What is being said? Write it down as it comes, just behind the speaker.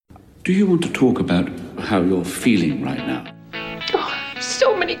Do you want to talk about how you're feeling right now? Oh,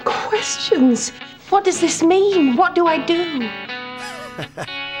 so many questions. What does this mean? What do I do?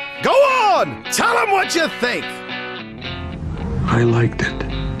 Go on! Tell them what you think! I liked it.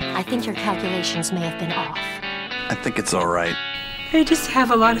 I think your calculations may have been off. I think it's all right. I just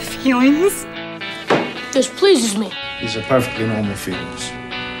have a lot of feelings. This pleases me. These are perfectly normal feelings.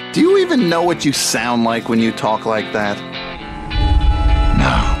 Do you even know what you sound like when you talk like that?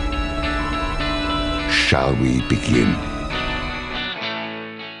 Now, shall we begin?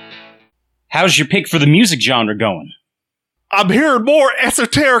 How's your pick for the music genre going? I'm hearing more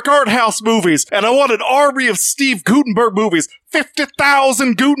esoteric art house movies, and I want an army of Steve Guttenberg movies.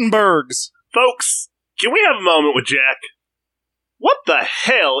 50,000 Gutenbergs! Folks, can we have a moment with Jack? What the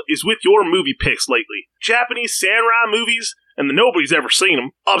hell is with your movie picks lately? Japanese samurai movies, and nobody's ever seen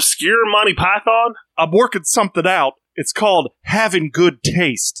them. Obscure Monty Python? I'm working something out. It's called having good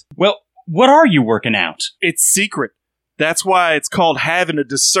taste. Well, what are you working out? It's secret. That's why it's called having a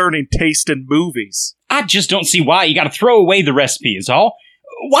discerning taste in movies. I just don't see why you gotta throw away the recipe is all.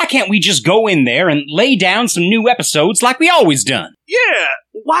 Why can't we just go in there and lay down some new episodes like we always done? Yeah,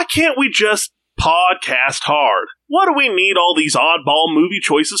 why can't we just podcast hard? What do we need all these oddball movie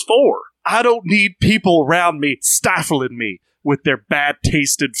choices for? I don't need people around me stifling me with their bad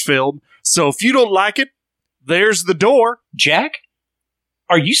taste in film. So if you don't like it, there's the door. Jack?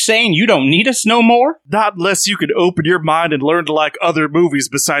 Are you saying you don't need us no more? Not unless you can open your mind and learn to like other movies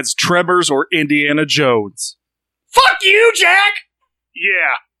besides Tremors or Indiana Jones. Fuck you, Jack!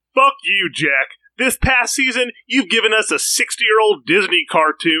 Yeah, fuck you, Jack. This past season, you've given us a 60-year-old Disney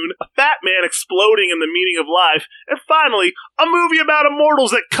cartoon, a fat man exploding in the meaning of life, and finally, a movie about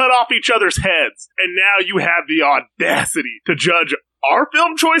immortals that cut off each other's heads. And now you have the audacity to judge our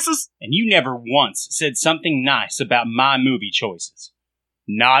film choices? And you never once said something nice about my movie choices.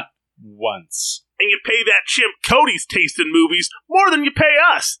 Not once. And you pay that chimp Cody's taste in movies more than you pay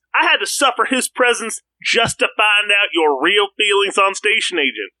us. I had to suffer his presence just to find out your real feelings on Station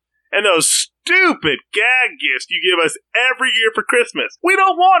Agent. And those stupid gag gifts you give us every year for Christmas. We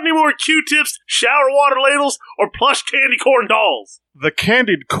don't want any more Q-tips, shower water ladles, or plush candy corn dolls. The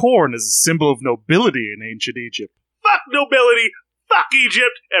candied corn is a symbol of nobility in ancient Egypt. Fuck nobility, fuck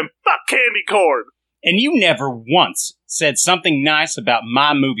Egypt, and fuck candy corn. And you never once said something nice about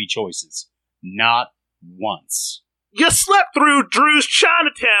my movie choices. Not once. You slept through Drew's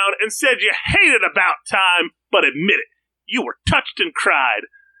Chinatown and said you hated About Time, but admit it, you were touched and cried.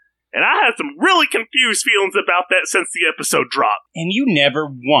 And I had some really confused feelings about that since the episode dropped. And you never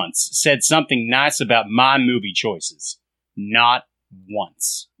once said something nice about my movie choices. Not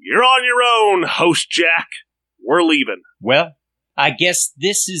once. You're on your own, host Jack. We're leaving. Well, I guess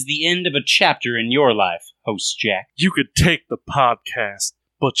this is the end of a chapter in your life, host Jack. You could take the podcast,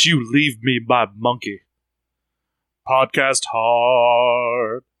 but you leave me my monkey. Podcast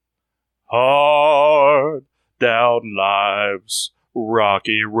hard, hard, down life's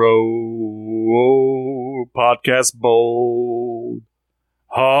rocky road. Podcast bold,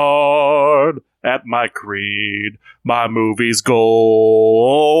 hard at my creed. My movie's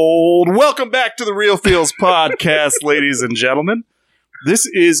gold. Welcome back to the Real Feels podcast, ladies and gentlemen. This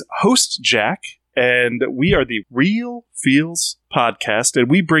is host Jack, and we are the Real Feels podcast, and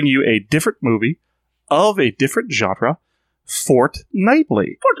we bring you a different movie of a different genre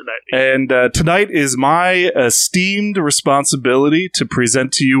fortnightly. And tonight is my esteemed responsibility to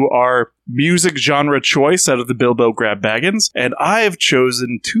present to you our music genre choice out of the Bilbo Grab Baggins, and I have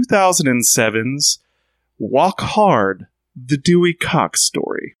chosen 2007's Walk Hard, the Dewey Cox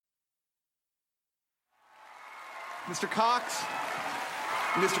story. Mr. Cox?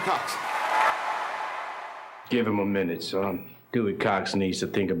 Mr. Cox. Give him a minute, son. Dewey Cox needs to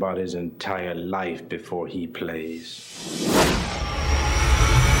think about his entire life before he plays.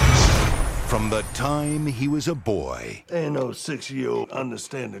 From the time he was a boy. Ain't no 6-year-old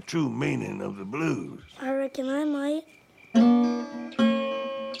understand the true meaning of the blues. I reckon I might.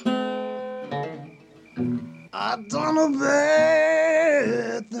 I done a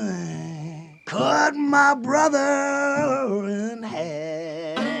bad thing. Cut my brother in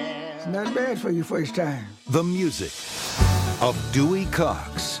half. It's not bad for your first time. The music of Dewey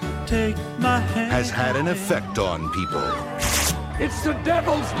Cox Take my hand. has had an effect on people. It's the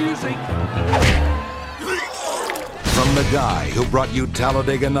devil's music. From the guy who brought you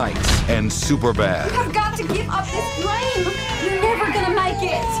Talladega Nights and Superbad. You have got to give up this dream. You're never gonna make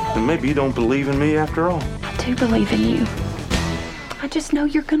it. And maybe you don't believe in me after all. I do believe in you. I just know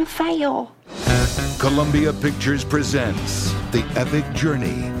you're gonna fail. Columbia Pictures presents The Epic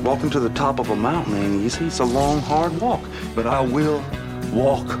Journey. Walking to the top of a mountain ain't easy. It's a long, hard walk. But I will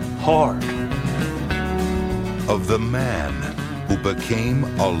Walk hard. Of the man who became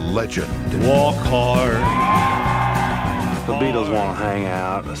a legend. Walk hard. The Beatles want to hang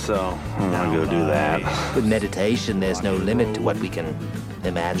out, so I'm gonna go do that. With meditation, there's no limit to what we can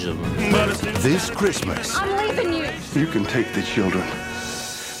imagine. This Christmas. I'm leaving you. You can take the children,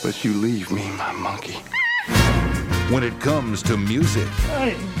 but you leave me, my monkey. When it comes to music.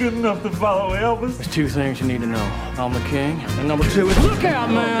 I ain't good enough to follow Elvis. There's two things you need to know. I'm the king, and number two is look out,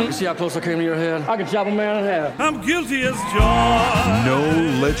 man! You see how close I came to your head? I can chop a man in half. I'm guilty as charged. No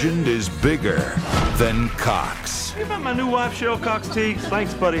legend is bigger than Cox. You met my new wife, Cheryl Cox T.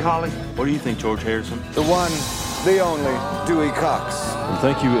 Thanks, Buddy Holly. What do you think, George Harrison? The one, the only, Dewey Cox. And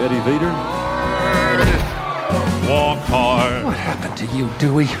thank you, Eddie Vedder. Walk hard. What happened to you,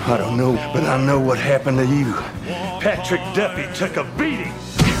 Dewey? I don't know, but I know what happened to you. Patrick Duffy took a beating.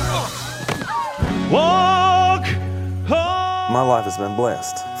 Walk hard. My life has been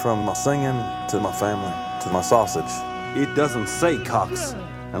blessed, from my singing to my family to my sausage. It doesn't say Cox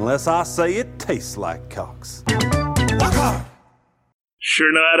unless I say it tastes like Cox.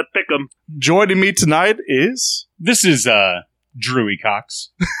 Sure know how to pick 'em. Joining me tonight is... This is, Drewy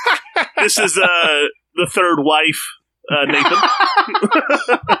Cox. This is, the third wife, Nathan.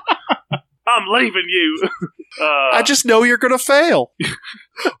 I'm leaving you. I just know you're gonna fail.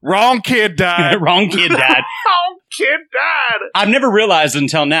 Wrong kid died. Wrong kid died. Wrong kid died. I've never realized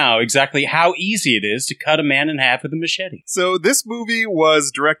until now exactly how easy it is to cut a man in half with a machete. So this movie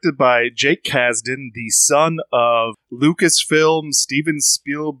was directed by Jake Kasdan, the son of Lucasfilm, Steven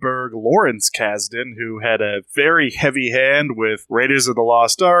Spielberg, Lawrence Kasdan, who had a very heavy hand with Raiders of the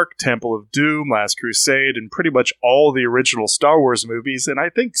Lost Ark, Temple of Doom, Last Crusade, and pretty much all the original Star Wars movies, and I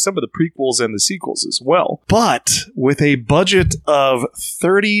think some of the prequels and the sequels as well. But with a budget of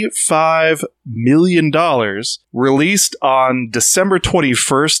 $35 million, released on December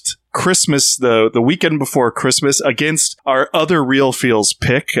 21st, Christmas, the weekend before Christmas, against our other Real Feels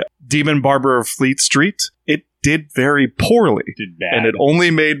pick, Demon Barber of Fleet Street, it did very poorly. Did bad. And it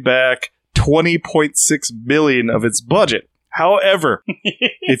only made back $20.6 million of its budget. However,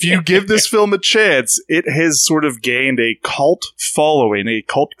 if you give this film a chance, it has sort of gained a cult following, a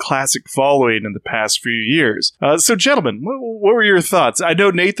cult classic following in the past few years. So, gentlemen, what were your thoughts? I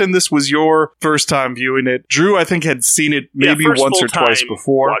know, Nathan, this was your first time viewing it. Drew, I think, had seen it maybe once or twice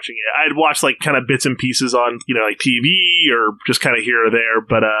before. Watching it, I had watched like kind of bits and pieces on like TV or just kind of here or there.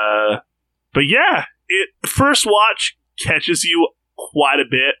 But yeah, first watch catches you quite a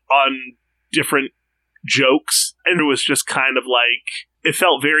bit on different jokes, and it was just kind of like, it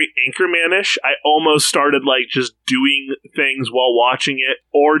felt very Anchorman-ish. I almost started like just doing things while watching it,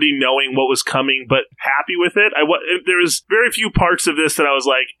 already knowing what was coming, but happy with it. There was very few parts of this that I was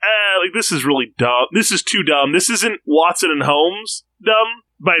like this is really dumb. This is too dumb. This isn't Watson and Holmes dumb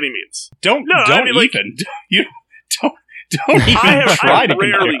by any means. Don't even I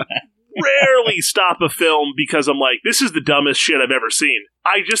rarely stop a film because I'm like, this is the dumbest shit I've ever seen.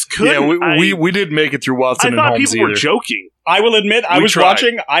 I just couldn't. Yeah, we didn't make it through Watson and Holmes. I thought people were joking. I will admit, I was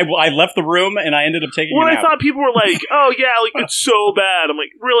watching. I left the room and I ended up taking. Well, I thought people were like, "Oh yeah, like it's so bad." I'm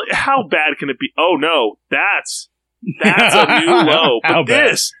like, really? How bad can it be? Oh no, that's a new low. But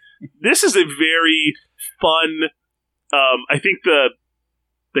this is a very fun. I think the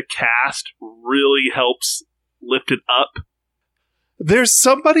cast really helps lift it up. There's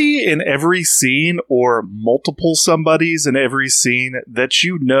somebody in every scene, or multiple somebodies in every scene, that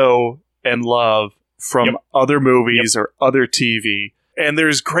you know and love from other movies or other TV. And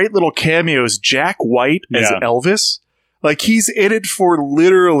there's great little cameos. Jack White as Elvis. Like, he's in it for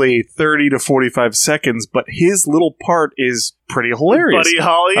literally 30 to 45 seconds, but his little part is pretty hilarious. Buddy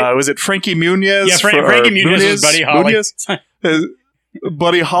Holly? Was it Frankie Muniz? Yeah, Frankie Muniz was Buddy Holly.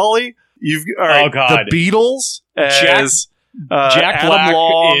 Buddy Holly? The Beatles as... Jack Adam Black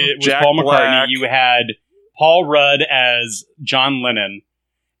Long, was Paul McCartney. You had Paul Rudd as John Lennon,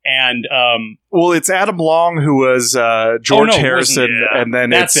 and it's Adam Long who was George Harrison, and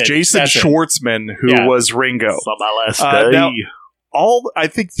then it's Jason Schwartzman who was Ringo. Now, I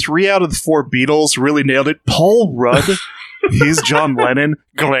think 3 out of the 4 Beatles really nailed it. Paul Rudd, he's John Lennon.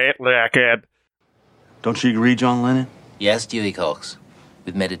 Great looking. Don't you agree, John Lennon? Yes, Dewey Cox.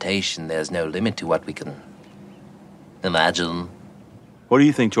 With meditation, there's no limit to what we can imagine. What do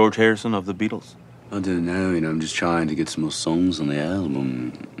you think, George Harrison, of the Beatles? I don't know, I'm just trying to get some more songs on the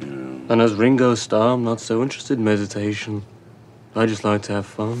album, And as Ringo Starr, I'm not so interested in meditation. I just like to have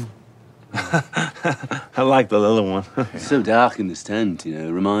fun. I like the little one. It's so dark in this tent,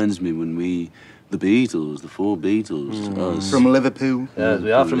 reminds me when the Beatles, the 4 Beatles, us. From Liverpool? Yeah,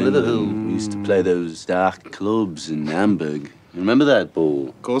 we are from Liverpool. We used to play those dark clubs in Hamburg. Remember that, Paul?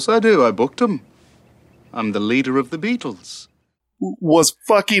 Of course I do. I booked him. I'm the leader of the Beatles. Was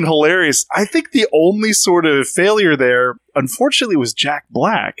fucking hilarious. I think the only sort of failure there, unfortunately, was Jack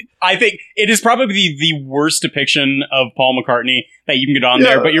Black. I think it is probably the worst depiction of Paul McCartney that you can get on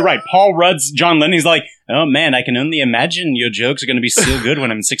there. But you're right. Paul Rudd's John Lennon's like, oh man, I can only imagine your jokes are going to be still good when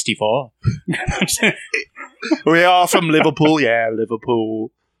I'm 64. We are from Liverpool. Yeah,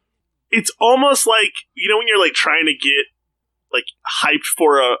 Liverpool. It's almost like, when you're like trying to get like hyped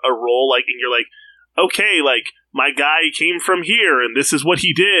for a role, like, and you're like, okay, like, my guy came from here, and this is what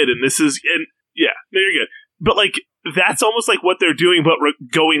he did, and this is, and yeah, no, you're good. But like, that's almost like what they're doing, but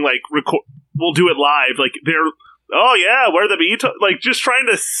going like, we'll do it live. Like, they're, oh yeah, we're the Beatles. Like, just trying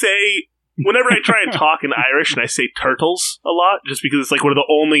to say, whenever I try and talk in Irish, and I say turtles a lot, just because it's like one of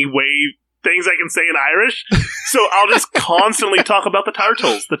the only things I can say in Irish. So I'll just constantly talk about the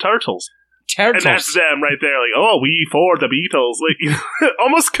turtles. And that's them right there, like, oh, we for the Beatles. Like,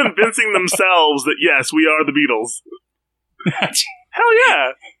 almost convincing themselves that, yes, we are the Beatles. Hell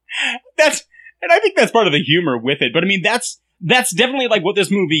yeah. And I think that's part of the humor with it. But I mean, that's definitely like what this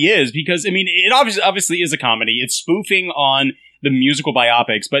movie is, because I mean, it obviously is a comedy. It's spoofing on the musical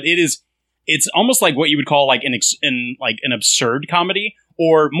biopics, but it's almost like what you would call like an absurd comedy,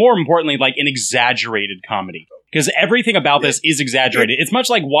 or more importantly, like an exaggerated comedy. Because everything about this is exaggerated. It's much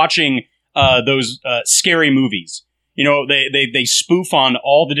like watching those scary movies. They spoof on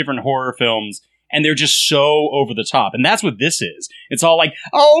all the different horror films, and they're just so over the top. And that's what this is. It's all like,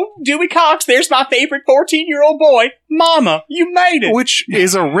 oh, Dewey Cox, there's my favorite 14-year-old boy. Mama, you made it. Which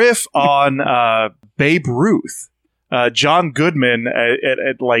is a riff on Babe Ruth. John Goodman,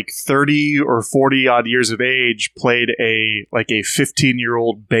 at like 30 or 40 odd years of age, played a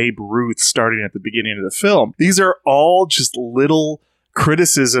 15-year-old Babe Ruth starting at the beginning of the film. These are all just little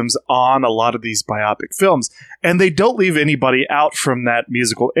criticisms on a lot of these biopic films, and they don't leave anybody out from that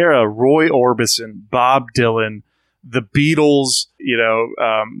musical era. Roy Orbison, Bob Dylan, the Beatles,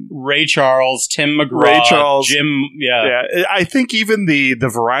 Ray Charles, Tim McGraw, Jim. Yeah. I think even the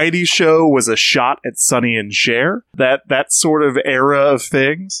variety show was a shot at Sonny and Cher. That sort of era of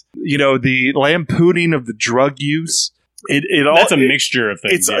things. The lampooning of the drug use. That's a mixture of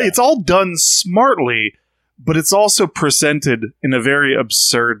things. It's all done smartly, but it's also presented in a very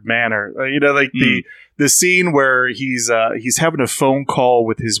absurd manner. The scene where he's having a phone call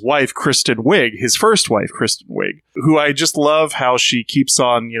with his wife, Kristen Wiig, his first wife, Kristen Wiig, who I just love how she keeps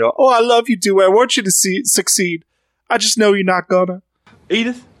on, oh, I love you, Dewey. I want you to succeed. I just know you're not gonna.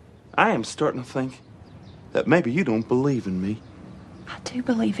 Edith, I am starting to think that maybe you don't believe in me. I do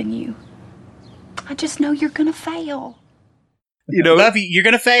believe in you. I just know you're gonna fail. Love you, you're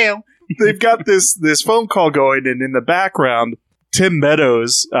gonna fail. They've got this phone call going, and in the background, Tim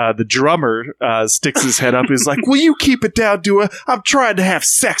Meadows, the drummer, sticks his head up. He's like, "Will you keep it down, Dewey? I'm trying to have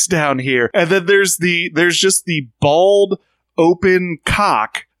sex down here." And then there's just the bald, open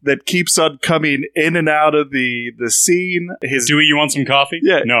cock that keeps on coming in and out of the scene. Dewey, you want some coffee?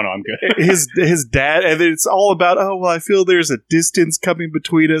 Yeah. No, I'm good. his dad, and it's all about, oh, well, I feel there's a distance coming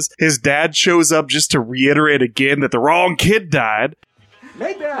between us. His dad shows up just to reiterate again that the wrong kid died.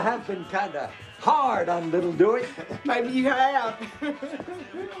 Maybe I have been kind of hard on little Dewey. Maybe you have.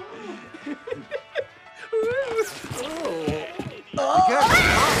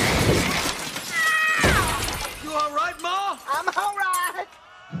 You all right, Ma? I'm all right.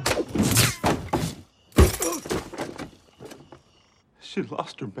 She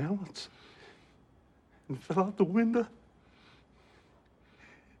lost her balance and fell out the window.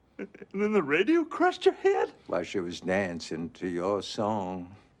 And then the radio crushed her head. While she was dancing to your song,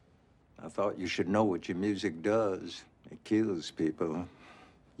 I thought you should know what your music does. It kills people.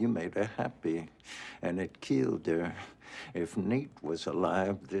 You made her happy, and it killed her. If Nate was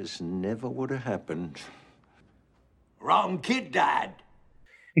alive, this never would have happened. Wrong kid died.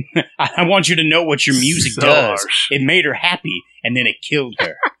 I want you to know what your music does. It made her happy, and then it killed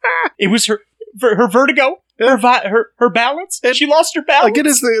her. It was her vertigo, her balance. She lost her balance. Again,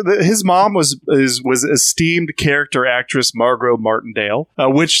 his mom was esteemed character actress Margot Martindale,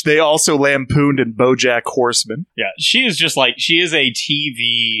 which they also lampooned in BoJack Horseman. Yeah, she is a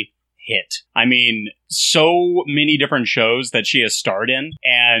TV hit. I mean, so many different shows that she has starred in,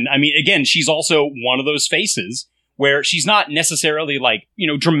 and I mean, again, she's also one of those faces where she's not necessarily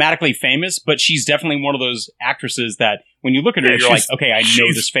dramatically famous, but she's definitely one of those actresses that when you look at her, you're like, okay, I know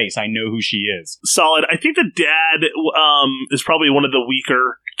this face. I know who she is. Solid. I think the dad is probably one of the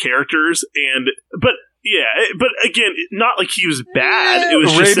weaker characters, but Yeah, but again, not like he was bad. It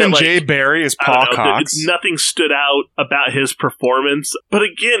was just Raymond that, like, J. Barry is Paul Cox. Nothing stood out about his performance. But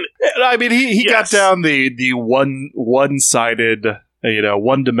again, I mean, he got down the one-sided,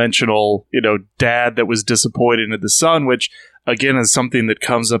 one-dimensional, dad that was disappointed in the son, which again is something that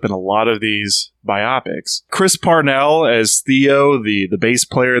comes up in a lot of these biopics. Chris Parnell as Theo, the bass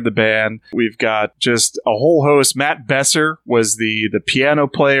player of the band. We've got just a whole host. Matt Besser was the piano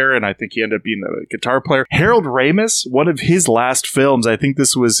player, and I think he ended up being the guitar player. Harold Ramis, one of his last films, I think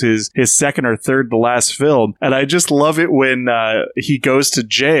this was his second or third to last film, and I just love it when he goes to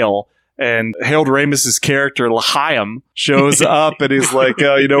jail. And Harold Ramis's character L'Chaim shows up and he's like,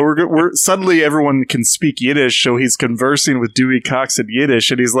 we're suddenly everyone can speak Yiddish, so he's conversing with Dewey Cox in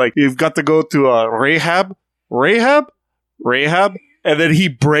Yiddish, and he's like, you've got to go to rehab, and then he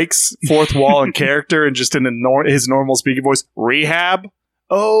breaks fourth wall in character and just in his normal speaking voice, rehab.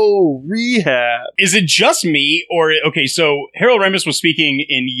 Oh, rehab. Is it just me? Or, okay, so Harold Ramis was speaking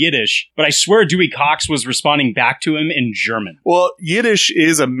in Yiddish, but I swear Dewey Cox was responding back to him in German. Well, Yiddish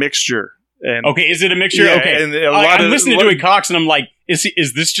is a mixture. And okay, is it a mixture? Yeah, okay. And I'm listening to Dewey Cox and I'm like, is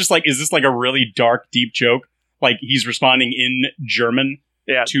this like a really dark, deep joke? Like he's responding in German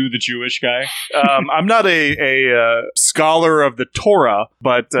to the Jewish guy? I'm not a scholar of the Torah,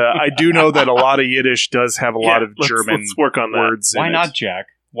 but I do know that a lot of Yiddish does have a lot of German let's work on that. words. Why in not, it. Jack?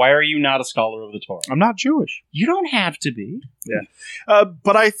 Why are you not a scholar of the Torah? I'm not Jewish. You don't have to be. Yeah.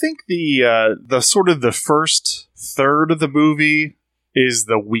 But I think the sort of the first third of the movie is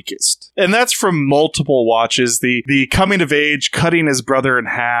the weakest. And that's from multiple watches. The coming of age, cutting his brother in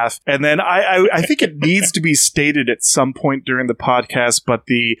half. And then I think it needs to be stated at some point during the podcast, but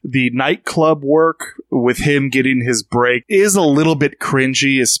the nightclub work with him getting his break is a little bit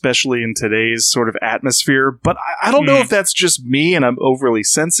cringy, especially in today's sort of atmosphere. But I don't know if that's just me and I'm overly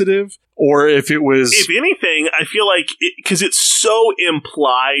sensitive, or if it was... If anything, I feel like, because it's so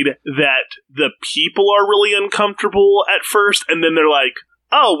implied that the people are really uncomfortable at first, and then they're like,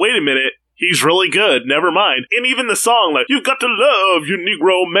 oh, wait a minute, he's really good, never mind. And even the song, like, you've got to love your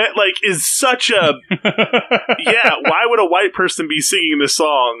Negro man, like, is such a... yeah, why would a white person be singing this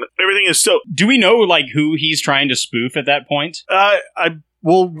song? Everything is so... Do we know, like, who he's trying to spoof at that point?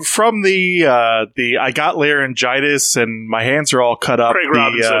 Well, from the I got laryngitis and my hands are all cut up. Craig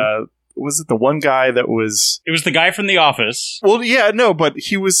Robinson. Was it the one guy that was... It was the guy from The Office. Well, yeah, no, but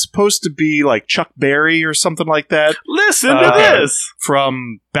he was supposed to be like Chuck Berry or something like that. Listen to this!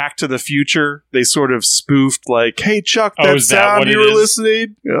 From Back to the Future. They sort of spoofed like, hey, Chuck, that is that sound what you it were is?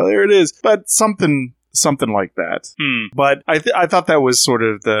 listening? Yeah, there it is. But something like that. But I thought that was sort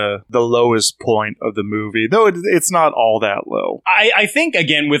of the lowest point of the movie, though it's not all that low. I think,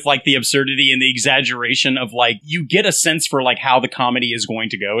 again, with like the absurdity and the exaggeration of like, you get a sense for like how the comedy is going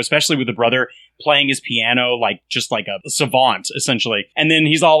to go, especially with the brother playing his piano like just like a savant, essentially. And then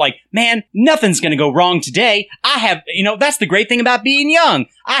he's all like, man, nothing's gonna go wrong today. I have, that's the great thing about being young.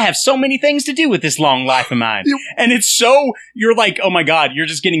 I have so many things to do with this long life of mine. And it's so, you're like, oh my God, you're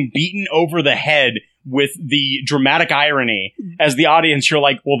just getting beaten over the head with the dramatic irony. As the audience, you're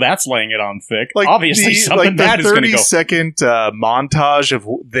like, well, that's laying it on thick. Like obviously something bad is going to go. The 30-second montage of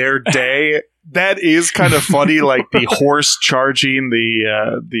their day, that is kind of funny, like the horse charging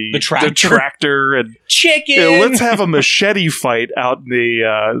the tractor and chicken. Let's have a machete fight out in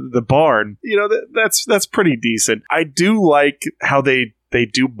the barn. That's pretty decent. I do like how they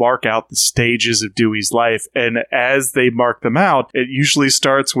do mark out the stages of Dewey's life, and as they mark them out, it usually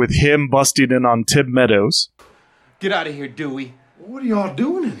starts with him busting in on Tim Meadows. Get out of here, Dewey. What are y'all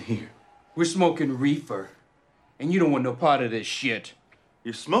doing in here? We're smoking reefer, and you don't want no part of this shit.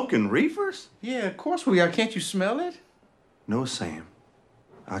 You're smoking reefers? Yeah, of course we are. Can't you smell it? No, Sam.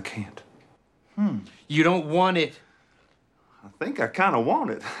 I can't. You don't want it. I think I kind of want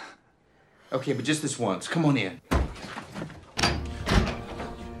it. Okay, but just this once. Come on in.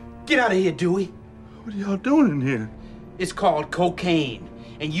 Get out of here, Dewey. What are y'all doing in here? It's called cocaine,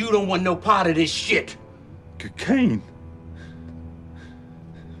 and you don't want no part of this shit. Cocaine?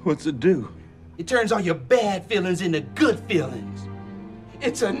 What's it do? It turns all your bad feelings into good feelings.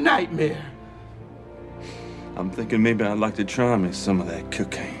 It's a nightmare. I'm thinking maybe I'd like to try me some of that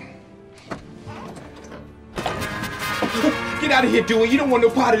cocaine. Get out of here, Dewey. You don't want no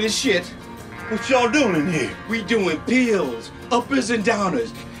part of this shit. What y'all doing in here? We doing pills, uppers and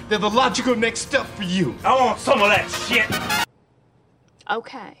downers. They're the logical next step for you. I want some of that shit.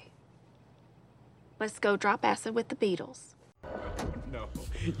 Okay. Let's go drop acid with the Beatles. No,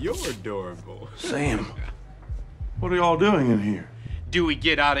 you're adorable. Sam, what are y'all doing in here? Dewey,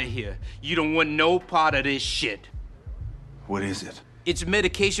 get out of here. You don't want no part of this shit. What is it? It's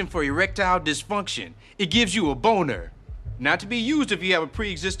medication for erectile dysfunction. It gives you a boner. Not to be used if you have a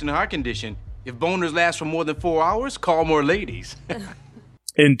pre-existing heart condition. If boners last for more than 4 hours, call more ladies.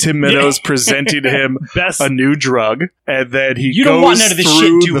 And Tim Meadows presenting him a new drug, and then he You don't want goes none of this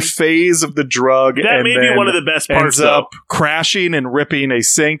through shit, the phase of the drug, That and may be then one of the best parts, ends up crashing and ripping a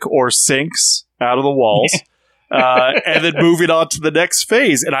sink or sinks out of the walls, and then moving on to the next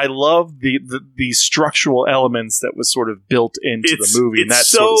phase. And I love the structural elements that was sort of built into the movie. In that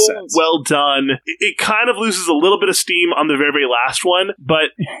so sort of sense. well done. It kind of loses a little bit of steam on the very, very last one,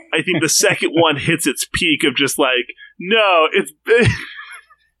 but I think the second one hits its peak of just like, no, it's...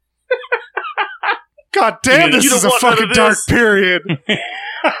 God damn, this is a fucking dark period. You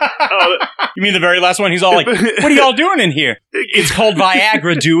mean the very last one? He's all like, what are y'all doing in here? It's called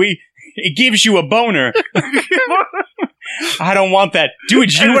Viagra, Dewey. It gives you a boner. I don't want that. Dewey,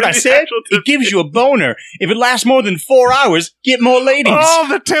 did you hear what I said? It gives you a boner. If it lasts more than 4 hours, get more ladies. Oh,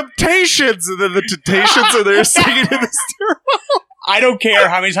 the Temptations! And then the Temptations are there singing in the stairwell. I don't care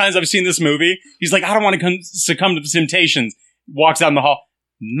how many times I've seen this movie. He's like, I don't want to succumb to the Temptations. Walks out in the hall.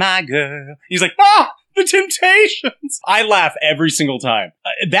 My girl. He's like, the Temptations. I laugh every single time.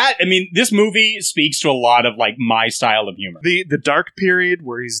 This movie speaks to a lot of like my style of humor. The dark period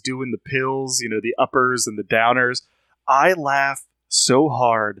where he's doing the pills, the uppers and the downers. I laugh so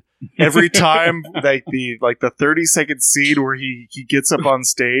hard every time the 30-second scene where he gets up on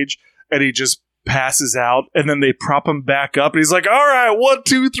stage and he just passes out, and then they prop him back up, and he's like, all right, 1,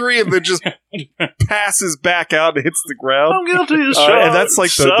 2, 3, and then just passes back out and hits the ground. I'm guilty as and that's like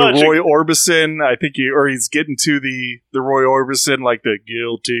the Roy Orbison, I think he's getting to the Roy Orbison, like the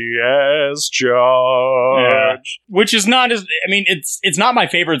guilty as charged. Yeah. Which is not as, it's not my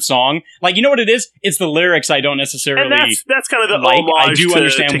favorite song. Like, you know what it is? It's the lyrics I don't necessarily and that's kind of the like. homage I do to,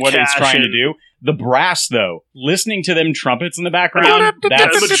 understand to what it's Cash trying to do. The brass, though, listening to them trumpets in the background,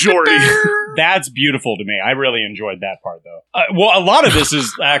 that's the majority. That's beautiful to me. I really enjoyed that part, though. Well, a lot of this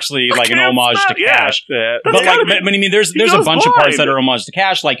is actually like an homage to Cash. But there's a bunch of parts that are homage to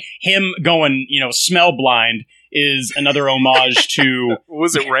Cash, like him going, smell blind is another homage to.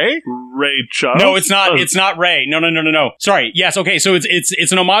 Was it Ray? Ray Charles? No, it's not. It's not Ray. No. Sorry. Yes. Okay. So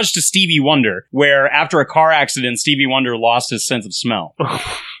it's an homage to Stevie Wonder, where after a car accident, Stevie Wonder lost his sense of smell.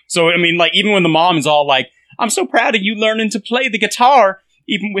 So, even when the mom is all like, I'm so proud of you learning to play the guitar,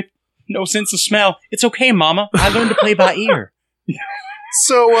 even with no sense of smell. It's okay, Mama. I learned to play by ear.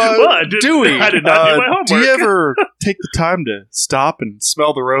 So, Dewey, I did not do my homework. Do you ever take the time to stop and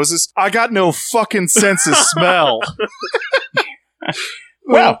smell the roses? I got no fucking sense of smell.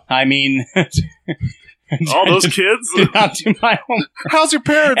 Well, all those kids did not do my homework. How's your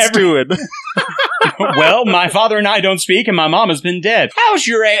parents doing? Well, my father and I don't speak, and my mom has been dead. How's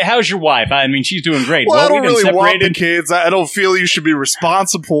your wife? She's doing great. Well, I don't really want the kids. I don't feel you should be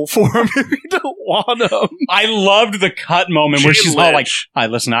responsible for them if you don't want them. I loved the cut moment where she's all like,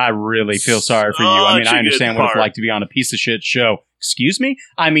 listen, I really feel sorry for you. I understand what it's like to be on a piece of shit show. Excuse me?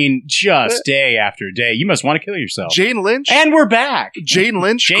 Just day after day. You must want to kill yourself. Jane Lynch? And we're back. Jane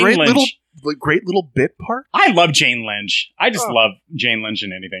Lynch? Great little bit part. I love Jane Lynch. I just love Jane Lynch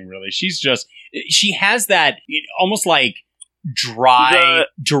in anything, really. She has that almost like dry,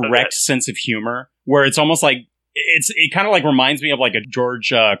 direct sense of humor where it's almost like it kind of like reminds me of like a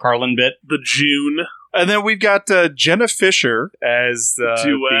George Carlin bit. The June. And then we've got Jenna Fisher as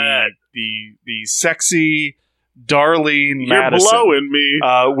the sexy Darlene Madison. You're blowing me.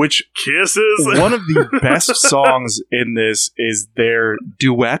 Which kisses. One of the best songs in this is their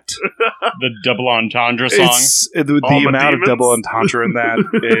duet. The double entendre song. The amount of double entendre in that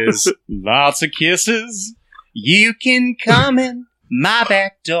is lots of kisses. You can come in my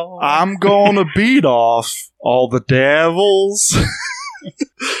back door. I'm gonna beat off all the devils.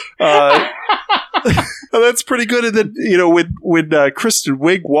 That's pretty good. And then when Kristen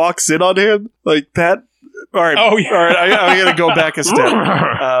Wiig walks in on him like that. All right. Oh, yeah. All right. I got to go back a step.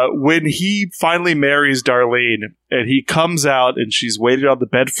 When he finally marries Darlene and he comes out and she's waiting on the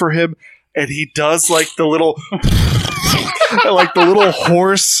bed for him and he does like the little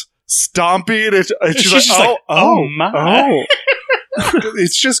horse stomping and she's like, oh my.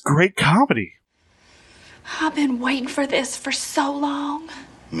 It's just great comedy. I've been waiting for this for so long.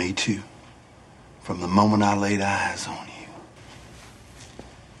 Me too. From the moment I laid eyes on you.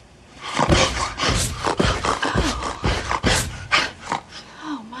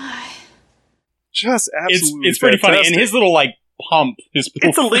 Just absolutely it's pretty fantastic. funny. And his little like pump,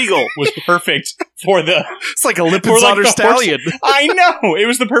 it's illegal, was perfect for the. It's like a Lipizzan stallion. I know, it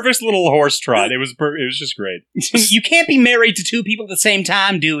was the perfect little horse trot. It was just great. You can't be married to two people at the same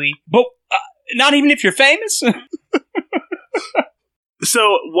time, Dewey. But not even if you're famous.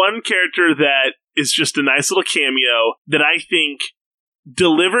 So one character that is just a nice little cameo that I think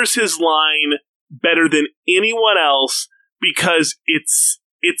delivers his line better than anyone else because it's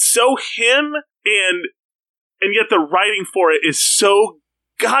so him and yet the writing for it is so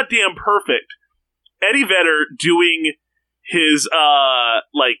goddamn perfect. Eddie Vedder doing his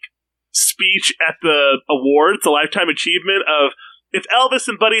speech at the awards, the Lifetime Achievement of if Elvis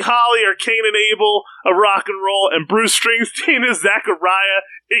and Buddy Holly are Cain and Abel of rock and roll, and Bruce Springsteen is Zachariah,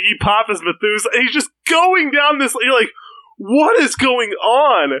 Iggy Pop is Methuselah, and he's just going down this. You're like, what is going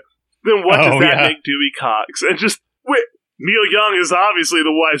on? Then what does that make Dewey Cox? And just wait, Neil Young is obviously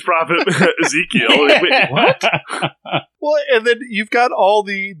the wise prophet Ezekiel. Wait, what? Well, and then you've got all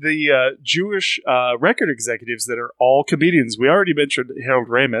the Jewish record executives that are all comedians. We already mentioned Harold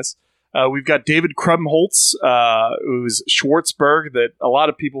Ramis. We've got David Krumholtz, who's Schwartzberg, that a lot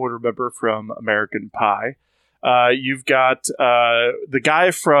of people would remember from American Pie. You've got the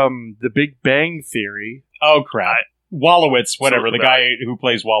guy from The Big Bang Theory. Oh, crap. Wallowitz, whatever. The guy who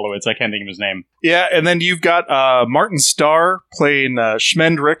plays Wallowitz. I can't think of his name. Yeah, and then you've got Martin Starr playing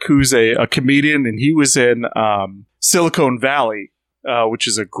Schmendrick, who's a comedian, and he was in Silicon Valley, which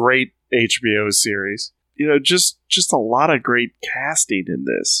is a great HBO series. You know, just a lot of great casting in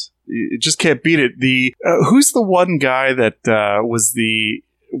this. You just can't beat it. The who's the one guy that was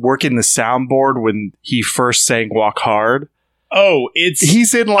working the soundboard when he first sang "Walk Hard"? Oh,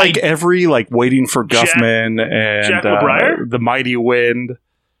 he's in every Waiting for Guffman and Jack McBrayer? The Mighty Wind.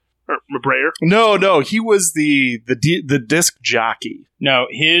 Or McBrayer? No, he was the disc jockey. No,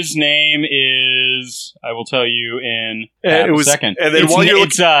 his name is. I will tell you in a second. And then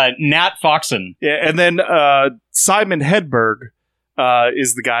it's Nat Faxon. Yeah, and then Simon Hedberg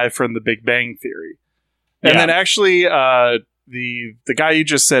is the guy from The Big Bang Theory. And then actually, the guy you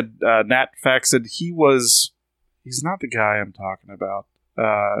just said, Nat Faxon, he's not the guy I'm talking about.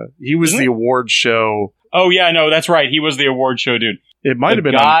 He was the award show. Oh, yeah, no, that's right. He was the award show dude. It might have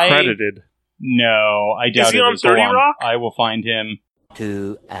been uncredited. No, I doubt it. Is he on 30 Rock? I will find him.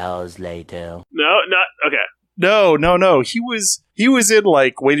 2 hours later. No, not okay. No. He was in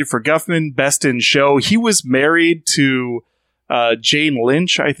Waiting for Guffman, Best in Show. He was married to Jane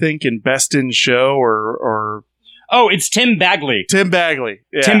Lynch, I think, in Best in Show or Oh, it's Tim Bagley. Tim Bagley.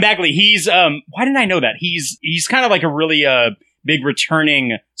 Yeah. Tim Bagley. He's why didn't I know that? He's kind of like a really big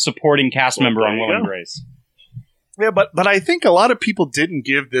returning supporting cast member on Will and Grace. Yeah, but I think a lot of people didn't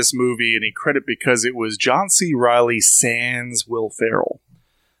give this movie any credit because it was John C. Reilly sans Will Ferrell.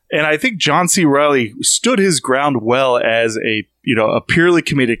 And I think John C. Reilly stood his ground well as a purely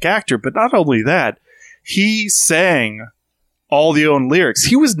comedic actor, but not only that, he sang all the own lyrics.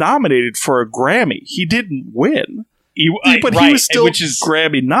 He was nominated for a Grammy. He didn't win. But he was still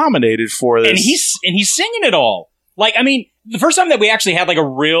Grammy nominated for this. And he's singing it all. The first time that we actually had a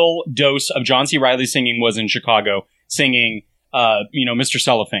real dose of John C. Reilly singing was in Chicago, singing Mr.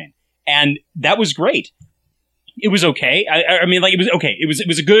 Cellophane. And that was great. It was okay. It was okay. It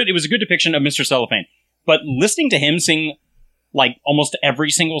was a good depiction of Mr. Cellophane. But listening to him sing almost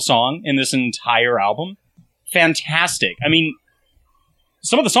every single song in this entire album, fantastic.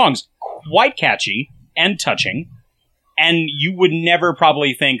 Some of the songs quite catchy and touching, and you would never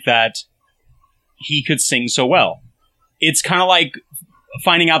probably think that he could sing so well. It's kind of like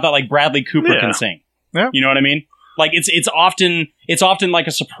finding out that Bradley Cooper can sing. Yeah. You know what I mean? It's often like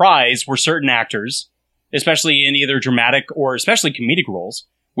a surprise where certain actors, especially in either dramatic or especially comedic roles,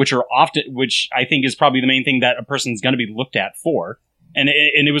 which I think is probably the main thing that a person's going to be looked at for, and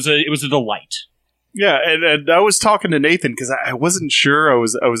it was a delight. Yeah, and I was talking to Nathan because I wasn't sure. I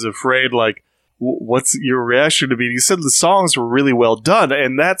was afraid, what's your reaction to me? He said the songs were really well done,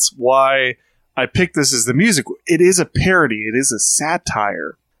 and that's why I picked this as the music. It is a parody. It is a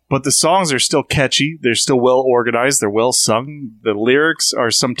satire. But the songs are still catchy. They're still well organized. They're well sung. The lyrics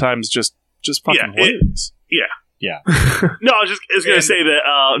are sometimes just fucking hilarious. Yeah. No, I was going to say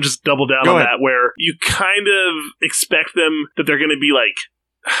that, just double down on that, where you kind of expect them that they're going to be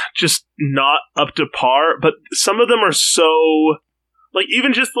just not up to par, but some of them are so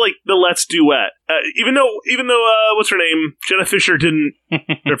even just the Let's Duet, even though what's her name, Jenna Fisher didn't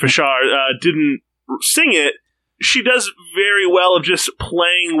sing it, she does very well of just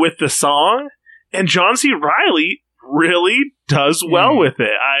playing with the song, and John C. Reilly really does well with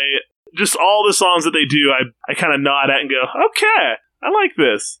it. Just all the songs that they do, I kind of nod at and go, okay, I like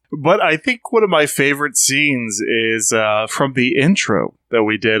this. But I think one of my favorite scenes is from the intro that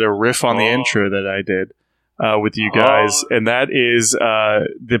we did, a riff on the intro that I did. with you guys, and that is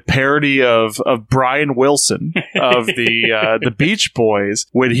the parody of Brian Wilson of the Beach Boys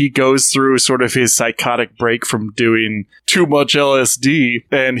when he goes through sort of his psychotic break from doing too much LSD,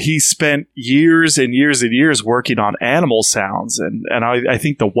 and he spent years and years and years working on animal sounds, and I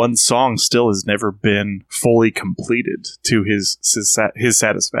think the one song still has never been fully completed to his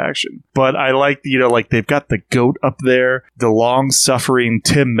satisfaction. But I like, like they've got the goat up there, the long-suffering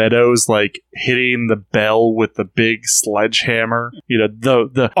Tim Meadows like hitting the bell with the big sledgehammer.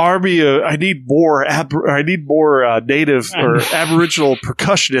 The army of I need more native or aboriginal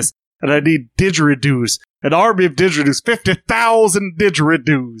percussionists, and I need didgeridoos. An army of didgeridoos, 50,000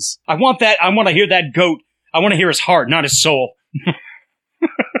 didgeridoos. I want that. I want to hear that goat. I want to hear his heart, not his soul.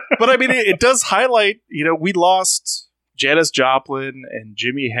 But I mean, it does highlight, we lost Janis Joplin and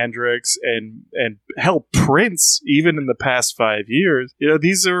Jimi Hendrix and hell, Prince, even in the past 5 years.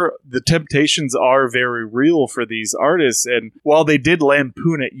 The temptations are very real for these artists. And while they did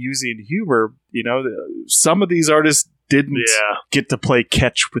lampoon it using humor, some of these artists didn't get to play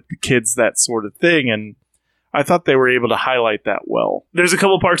catch with the kids, that sort of thing. And I thought they were able to highlight that well. There's a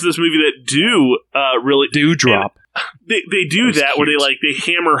couple parts of this movie that do really do drop. They do that where they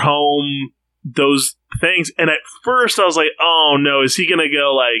hammer home those things, and at first I was like, oh no, is he gonna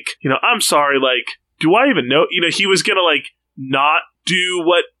go I'm sorry, do I even know? He was gonna not do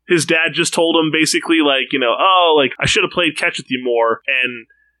what his dad just told him, basically, I should have played catch with you more. And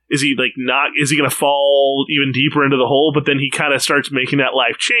is he gonna fall even deeper into the hole? But then he kind of starts making that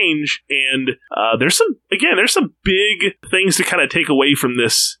life change, and there's some big things to kind of take away from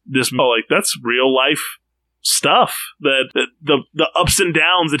this that's real life stuff, that the ups and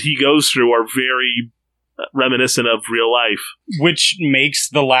downs that he goes through are very reminiscent of real life, which makes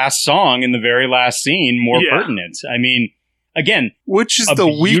the last song in the very last scene more pertinent. I mean, again, which is the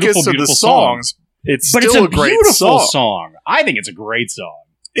weakest of the songs. It's still a great song. I think it's a great song.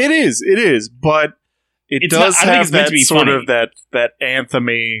 It is, but it does have that sort of that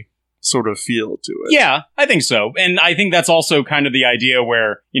anthem-y sort of feel to it. Yeah, I think so. And I think that's also kind of the idea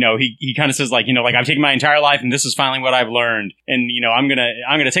where, he kind of says I've taken my entire life and this is finally what I've learned. And, I'm going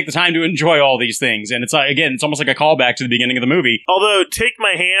to take the time to enjoy all these things. And it's it's almost like a callback to the beginning of the movie. Although Take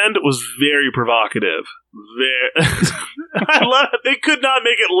My Hand was very provocative. I love it. They could not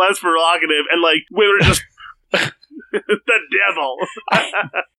make it less provocative. And we were just the devil.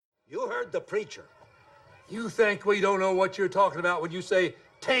 You heard the preacher. You think we don't know what you're talking about when you say,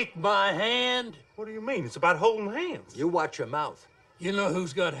 take my hand? What do you mean? It's about holding hands. You watch your mouth. You know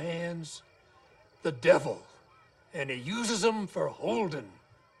who's got hands? The devil. And he uses them for holding.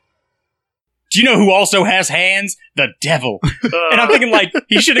 Do you know who also has hands? The devil. And I'm thinking,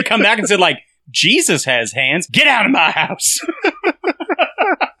 he should have come back and said, Jesus has hands. Get out of my house.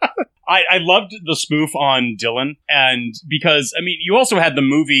 I loved the spoof on Dylan. And because, you also had the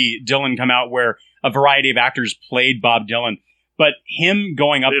movie Dylan come out where a variety of actors played Bob Dylan. But him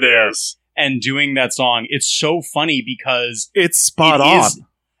going up there and doing that song, it's so funny because it's spot on.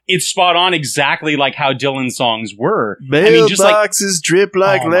 It's spot on exactly like how Dylan's songs were. Mailboxes drip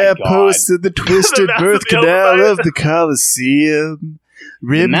like lampposts in the twisted birth canal of the Coliseum.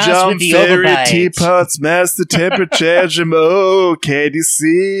 Rim job fairy teapots mask the temperature. Oh, can you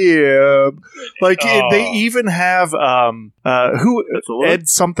see him? They even have Ed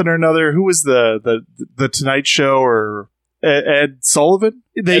something or another. Who was the Tonight Show or Ed Sullivan?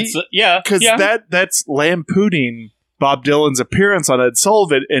 Because that's lampooning Bob Dylan's appearance on Ed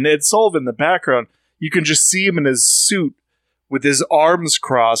Sullivan, and Ed Sullivan in the background, you can just see him in his suit with his arms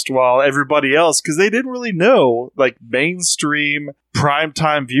crossed while everybody else, because they didn't really know, mainstream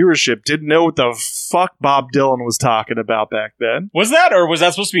primetime viewership didn't know what the fuck Bob Dylan was talking about back then. Was that, or was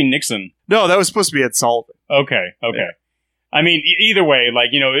that supposed to be Nixon? No, that was supposed to be Ed Sullivan. Okay. Yeah. Either way,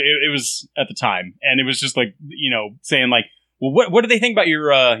 it was at the time, and it was just saying well, what do they think about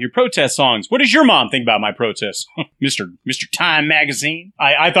your protest songs? What does your mom think about my protests? Mr. Time Magazine.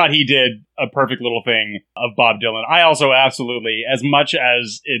 I thought he did a perfect little thing of Bob Dylan. I also absolutely, as much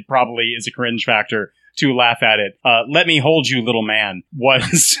as it probably is a cringe factor to laugh at it, Let Me Hold You, Little Man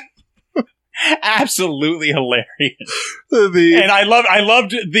was absolutely hilarious. And I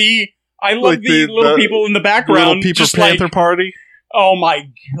loved the little people in the background. Little People Panther Party. Oh my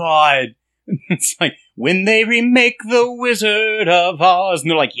God. It's when they remake The Wizard of Oz, and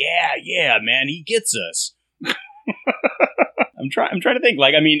they're like, yeah, man, he gets us. I'm trying to think,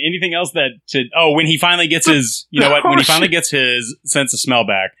 anything else when he finally gets his, when he finally gets his sense of smell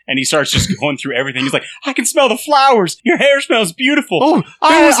back, and he starts just going through everything, he's like, I can smell the flowers, your hair smells beautiful. Oh,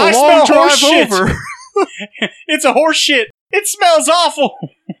 there was a long drive over. It's a horse shit. It smells awful,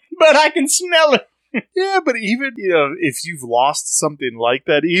 but I can smell it. Yeah, but even, if you've lost something like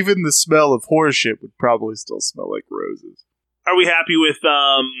that, even the smell of horse shit would probably still smell like roses. Are we happy with,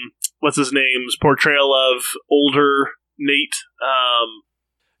 what's his name's portrayal of older Nate?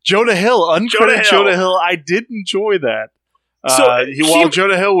 Jonah Hill, uncredited Jonah Hill. I did enjoy that. While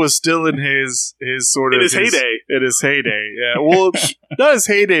Jonah Hill was still in his sort of... heyday. In his heyday, yeah. Well, not his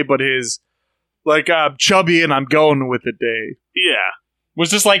heyday, but his, I'm chubby and I'm going with the day. Yeah.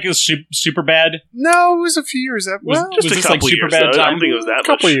 Was this like super bad? No, it was a few years after. Was a couple years. I don't think it was that much. A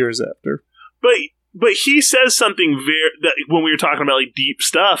couple years after. But he says something that when we were talking about like deep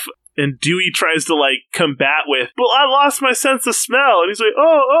stuff, and Dewey tries to like combat with, "Well, I lost my sense of smell," and he's like,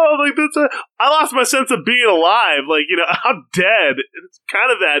 "Oh, like I lost my sense of being alive. Like, I'm dead." And it's kind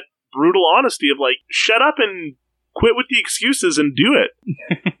of that brutal honesty of like, shut up and quit with the excuses and do it.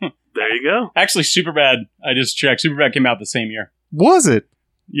 There you go. Actually, Superbad. I just checked. Superbad came out the same year. Was it?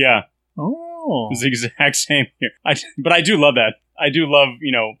 Yeah. Oh. It was the exact same year. But I do love that. I do love,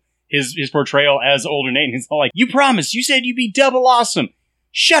 his portrayal as older Nate. And he's all like, "You promised. You said you'd be double awesome.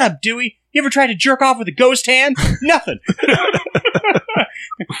 Shut up, Dewey. You ever tried to jerk off with a ghost hand? Nothing."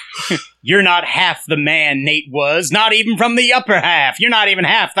 "You're not half the man Nate was. Not even from the upper half. You're not even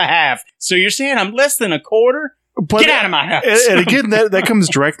half the half. So you're saying I'm less than a quarter? Get out of my house." And again, that comes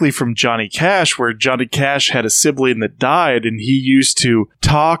directly from Johnny Cash, where Johnny Cash had a sibling that died, and he used to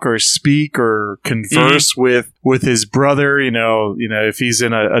talk or speak or converse with his brother. If he's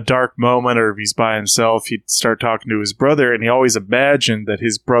in a dark moment or if he's by himself, he'd start talking to his brother, and he always imagined that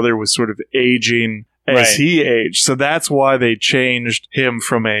his brother was sort of aging as he aged. So that's why they changed him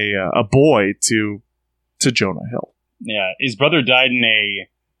from a boy to Jonah Hill. Yeah, his brother died in a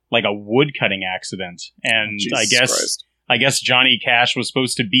wood cutting accident, and I guess Johnny Cash was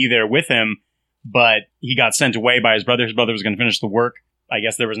supposed to be there with him, but he got sent away by his brother. His brother was going to finish the work. I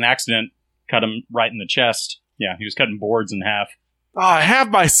guess there was an accident, cut him right in the chest. Yeah, he was cutting boards in half. Oh, I have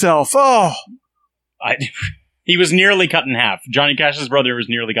myself. Oh, he was nearly cut in half. Johnny Cash's brother was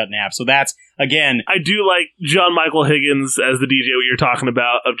nearly cut in half. So that's, again... I do like John Michael Higgins as the DJ, what you're talking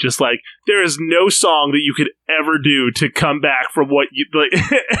about, of just like, there is no song that you could ever do to come back from what you... like.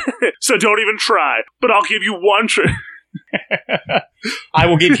 So don't even try. But I'll give you one... I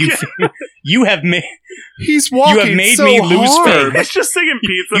will give you... You have made... He's walking You have made so me lose hard. faith. It's just singing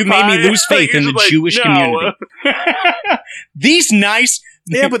Pizza You Pie. made me lose faith in the Jewish community. These nice...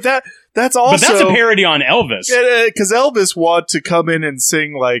 Yeah, but that's also... But that's a parody on Elvis. Because Elvis wanted to come in and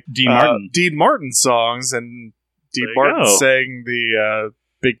sing Dean Martin songs, and Dean Martin sang the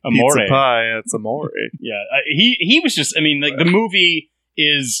Big Amore. Pizza Pie. It's Amore. Yeah, he was just... the movie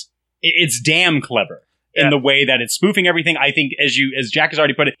is... It's damn clever in the way that it's spoofing everything. I think, as Jack has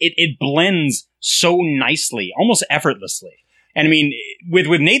already put it, it blends so nicely, almost effortlessly. And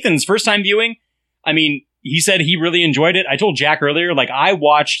with Nathan's first time viewing, he said he really enjoyed it. I told Jack earlier, I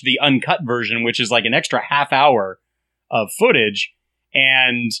watched the uncut version, which is an extra half hour of footage.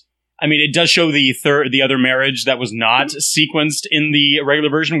 And it does show the other marriage that was not sequenced in the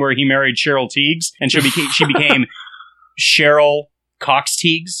regular version, where he married Cheryl Teagues, and she became Cheryl Cox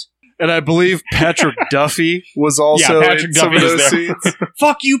Teagues. And I believe Patrick Duffy was also in some of those scenes.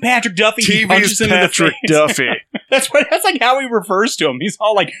 Fuck you, Patrick Duffy. TV's Patrick Duffy. That's how he refers to him. He's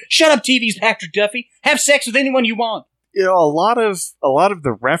all like, "Shut up, TV's Patrick Duffy. Have sex with anyone you want." A lot of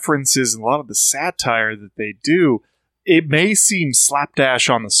the references and a lot of the satire that they do, it may seem slapdash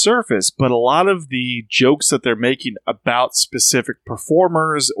on the surface, but a lot of the jokes that they're making about specific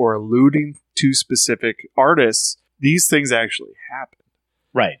performers or alluding to specific artists, these things actually happen.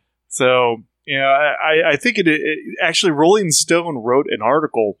 Right. So, I think it actually, Rolling Stone wrote an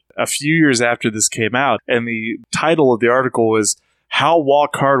article a few years after this came out, and the title of the article was "How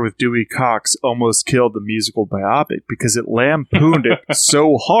Walk Hard with Dewey Cox Almost Killed the Musical Biopic," because it lampooned it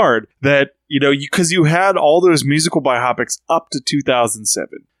so hard that, because you had all those musical biopics up to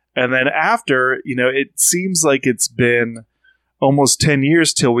 2007. And then after, it seems like it's been almost 10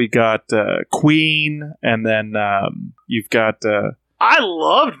 years till we got Queen, and then you've got... I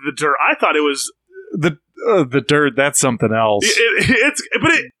loved The Dirt. I thought it was... The Dirt, that's something else.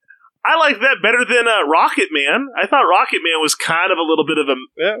 I like that better than Rocket Man. I thought Rocket Man was kind of a little bit of a...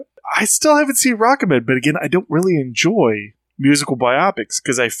 Yeah. I still haven't seen Rocket Man, but again, I don't really enjoy musical biopics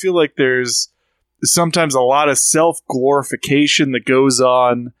because I feel like there's sometimes a lot of self-glorification that goes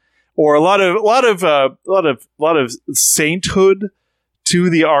on, or a lot of sainthood to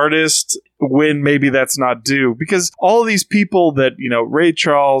the artist when maybe that's not due. Because all these people that, Ray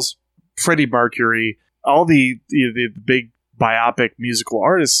Charles, Freddie Mercury, all the big biopic musical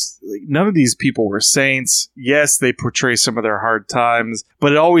artists, like, none of these people were saints. Yes, they portray some of their hard times,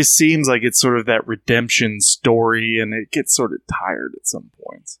 but it always seems like it's sort of that redemption story, and it gets sort of tired at some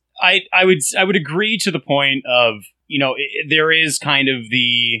points. I would agree to the point of, there is kind of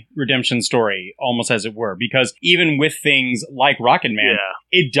the redemption story, almost as it were, because even with things like Rocket Man,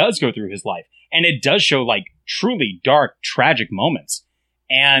 it does go through his life, and it does show like truly dark, tragic moments.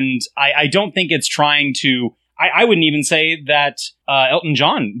 And I don't think it's trying to. I wouldn't even say that Elton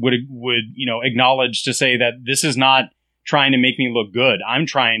John would acknowledge to say that this is not trying to make me look good. I'm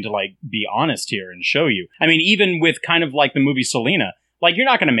trying to like be honest here and show you. I mean, even with kind of like the movie Selena, like you're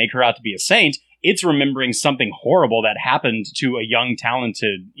not going to make her out to be a saint. It's remembering something horrible that happened to a young,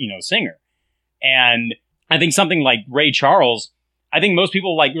 talented, singer. And I think something like Ray Charles, I think most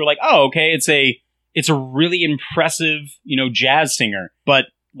people were like, oh, okay, it's a really impressive, jazz singer, but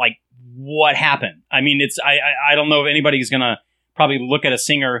like, what happened? I mean, I don't know if anybody's gonna probably look at a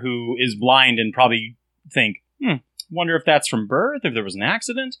singer who is blind and probably think, wonder if that's from birth, if there was an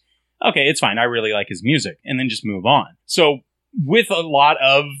accident. Okay, it's fine. I really like his music, and then just move on. So with a lot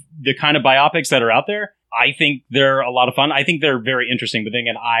of the kind of biopics that are out there, I think they're a lot of fun. I think they're very interesting, but then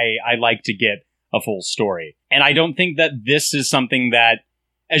again, I like to get a full story. And I don't think that this is something that,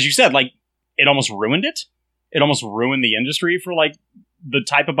 as you said, like, it almost ruined it. It almost ruined the industry for, like, the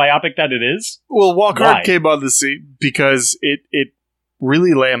type of biopic that it is. Well, Walk Hard came on the scene because it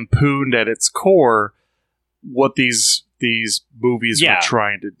really lampooned at its core what these movies were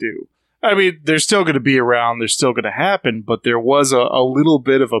trying to do. I mean, they're still going to be around, they're still going to happen, but there was a little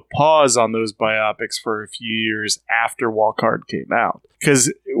bit of a pause on those biopics for a few years after Walk Hard came out.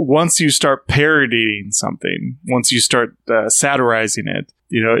 Because once you start parodying something, once you start satirizing it,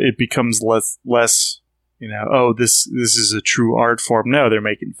 it becomes less this is a true art form. No, they're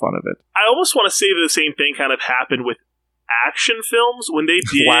making fun of it. I almost want to say that the same thing kind of happened with action films when they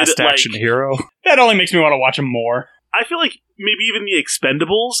did Last Action Hero. That only makes me want to watch them more. I feel like maybe even the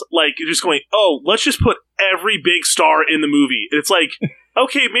Expendables, like just going, let's just put every big star in the movie. It's like,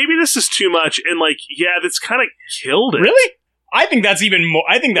 okay, maybe this is too much, and like, yeah, that's kind of killed it. Really? I think that's even more.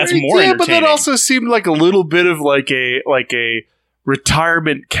 I think that's more. Yeah, but that also seemed like a little bit of like a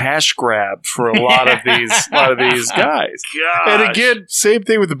retirement cash grab for a lot of these guys. Gosh. And again, same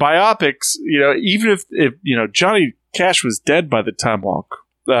thing with the biopics. Even if Johnny Cash was dead by the time Walk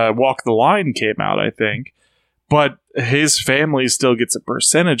the Line came out, I think. But his family still gets a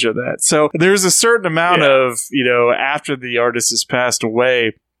percentage of that. So there's a certain amount of, after the artist has passed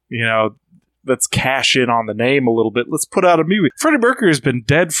away, let's cash in on the name a little bit. Let's put out a movie. Freddie Mercury has been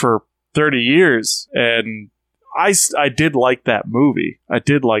dead for 30 years, and I did like that movie. I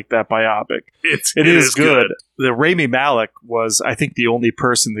did like that biopic. It is good. The Rami Malek was, I think, the only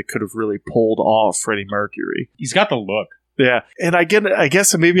person that could have really pulled off Freddie Mercury. He's got the look. Yeah. And I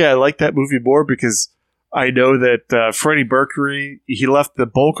guess maybe I like that movie more because I know that Freddie Mercury, he left the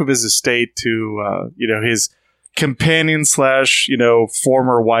bulk of his estate to, his companion /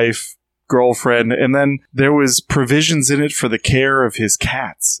 former wife, girlfriend. And then there was provisions in it for the care of his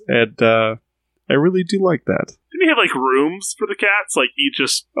cats. And I really do like that. Didn't he have like rooms for the cats? Like he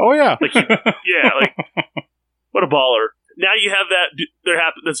just... Oh, yeah. Like what a baller. Now you have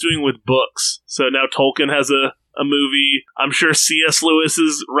that that's doing with books. So now Tolkien has a movie. I'm sure C.S. Lewis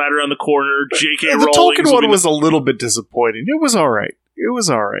is right around the corner. J.K. Rowling. The Tolkien one was a little bit disappointing. It was all right.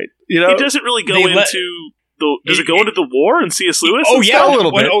 It doesn't really go into... Does it go into the war and C.S. Lewis? Oh, yeah. A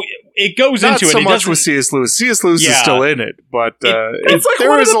little bit. It goes Not into it. Not so it much with C.S. Lewis. C.S. Lewis is still in it, but it's like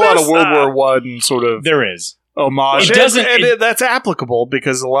there is a lot of best, World War I sort of there is homage. It doesn't, that's applicable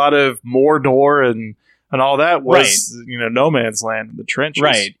because a lot of Mordor and all that was no man's land in the trenches.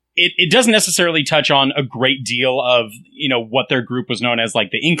 Right. It doesn't necessarily touch on a great deal of what their group was known as, like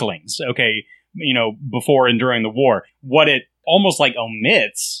the Inklings. Okay, before and during the war. What it almost like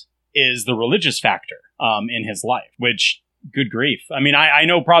omits is the religious factor in his life, which, good grief. I mean, I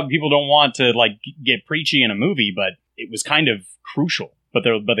know probably people don't want to like get preachy in a movie, but it was kind of crucial, but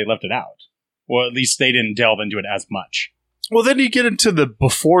they left it out. Well, at least they didn't delve into it as much. Well, then you get into the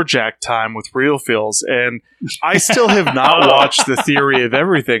before Jack time with Real Feels, and I still have not watched The Theory of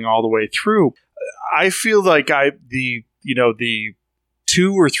Everything all the way through. I feel like the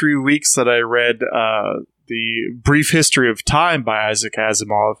 2 or 3 weeks that I read The Brief History of Time by Isaac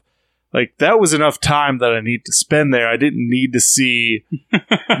Asimov, like that was enough time that I need to spend there. I didn't need to see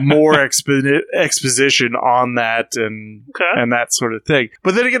more exposition on that and that sort of thing.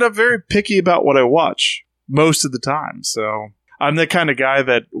 But then again, I'm very picky about what I watch most of the time. So I'm the kind of guy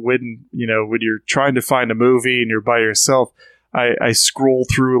that when you're trying to find a movie and you're by yourself, I scroll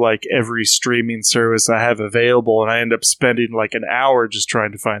through like every streaming service I have available, and I end up spending like an hour just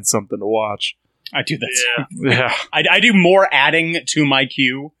trying to find something to watch. I do that. Yeah. I do more adding to my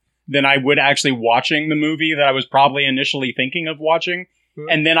queue than I would actually watching the movie that I was probably initially thinking of watching.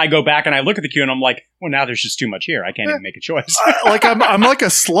 And then I go back and I look at the queue and I'm like, well, now there's just too much here. I can't even make a choice. I'm like a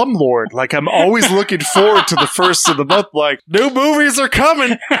slumlord. Like, I'm always looking forward to the first of the month. Like, new movies are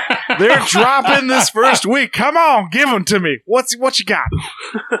coming. They're dropping this first week. Come on, give them to me. What you got?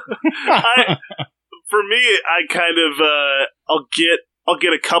 For me, I kind of I'll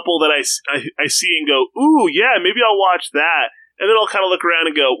get a couple that I see and go, ooh, yeah, maybe I'll watch that. And then I'll kind of look around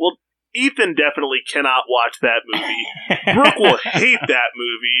and go, well, Ethan definitely cannot watch that movie. Brooke will hate that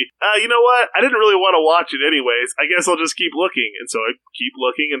movie. You know what? I didn't really want to watch it anyways. I guess I'll just keep looking. And so I keep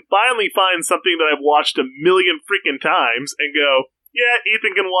looking and finally find something that I've watched a million freaking times and go, yeah,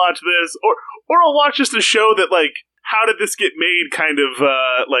 Ethan can watch this. Or I'll watch just a show that, like, how did this get made kind of,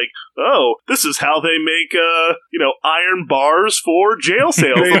 like, oh, this is how they make, iron bars for jail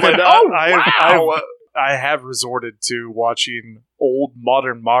sales. I'm like, oh, wow. I have resorted to watching old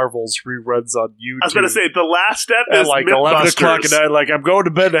modern Marvels reruns on YouTube. I was going to say, the last step at is like Mythbusters. 11 o'clock at night. Like, I'm going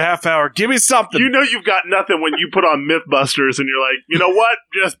to bed in a half hour. Give me something. You know you've got nothing when you put on Mythbusters and you're like, you know what?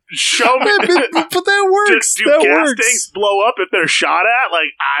 Just show me. But that works. Do gas tanks blow up if they're shot at? Like,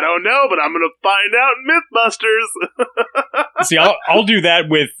 I don't know, but I'm going to find out in Mythbusters. See, I'll do that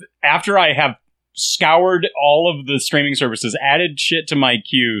with, after I have scoured all of the streaming services, added shit to my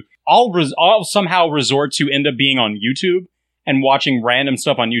queue, I'll somehow resort to end up being on YouTube and watching random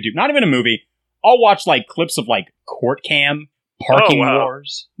stuff on YouTube. Not even a movie. I'll watch like clips of like Court Cam, Parking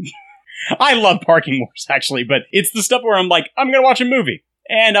Wars. I love Parking Wars actually, but it's the stuff where I'm like, I'm going to watch a movie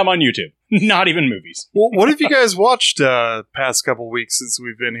and I'm on YouTube. Not even movies. Well, what have you guys watched past couple weeks since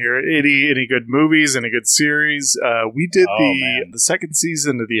we've been here? Any good movies? Any good series? We did the second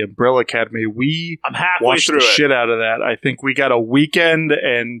season of the Umbrella Academy. I'm halfway watched through the it. shit out of that. I think we got a weekend,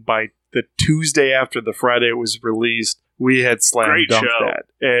 and by the Tuesday after the Friday it was released, we had slam dunked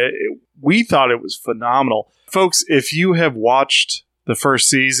that. We thought it was phenomenal. Folks, if you have watched the first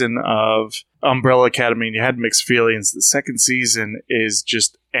season of Umbrella Academy and you had mixed feelings, the second season is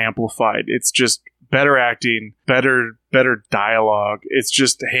just amplified. It's just better acting, better dialogue. It's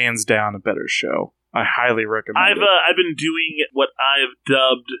just hands down a better show. I highly recommend it. I've been doing what I've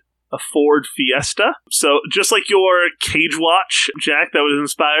dubbed a Ford Fiesta. So just like your Cage Watch, Jack, that was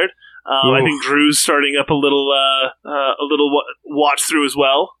inspired. I think Drew's starting up a little watch through as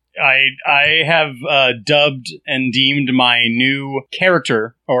well. I have dubbed and deemed my new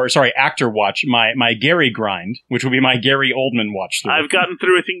actor watch, my Gary grind, which will be my Gary Oldman watch through. I've gotten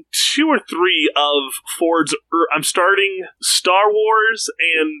through, I think, 2 or 3 of Ford's. I'm starting Star Wars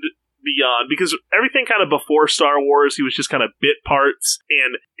and beyond, because everything kind of before Star Wars, he was just kind of bit parts,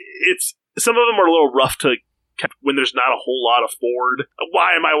 and some of them are a little rough to when there's not a whole lot of Ford.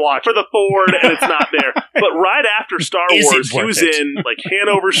 Why am I watching for the Ford and it's not there? But right after Star Wars, he was in like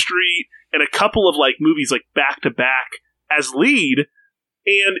Hanover Street and a couple of like movies like back to back as lead,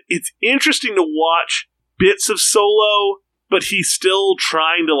 and it's interesting to watch bits of Solo, but he's still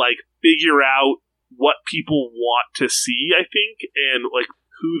trying to like figure out what people want to see, I think, and like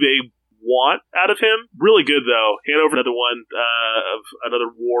who they want out of him. Really good though. Hanover, another one of another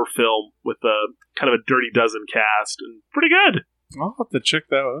war film with a kind of a Dirty Dozen cast, and pretty good. I'll have to check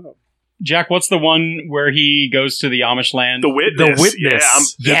that out. Jack, what's the one where he goes to the Amish land? The Witness.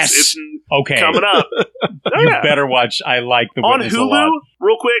 Yeah, it's okay. Coming up. You better watch. I like The Witness on Hulu, a lot.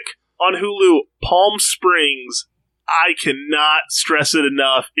 real quick, on Hulu, Palm Springs, I cannot stress it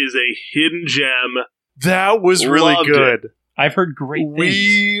enough, is a hidden gem. That was really good. I've heard great things.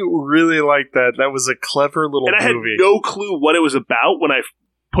 We really liked that. That was a clever little movie. And I had no clue what it was about when I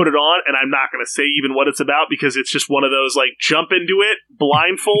put it on, and I'm not going to say even what it's about because it's just one of those, like, jump into it,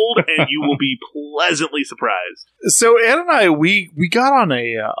 blindfold, and you will be pleasantly surprised. So Ed and I, we got on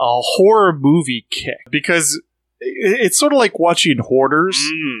a horror movie kick because it's sort of like watching Hoarders.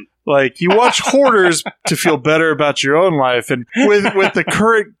 Like, you watch Hoarders to feel better about your own life, and with the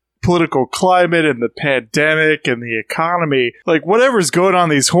current political climate and the pandemic and the economy, like, whatever's going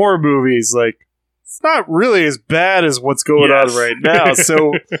on in these horror movies, like, it's not really as bad as what's going on right now.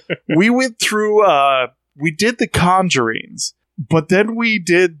 So we went through, we did the Conjurings, but then we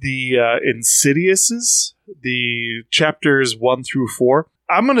did the Insidiouses, the chapters 1 through 4.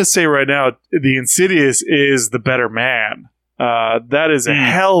 I'm going to say right now, the Insidious is the better man. That is a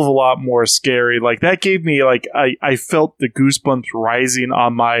hell of a lot more scary. Like, that gave me, like, I felt the goosebumps rising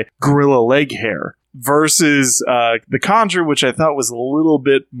on my gorilla leg hair versus The Conjuring, which I thought was a little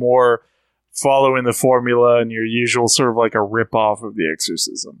bit more following the formula and your usual sort of like a rip-off of The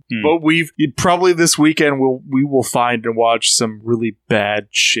Exorcism. But probably this weekend we will find and watch some really bad,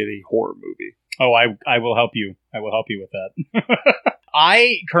 shitty horror movie. Oh, I will help you. I will help you with that.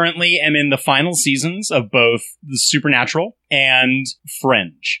 I currently am in the final seasons of both The Supernatural and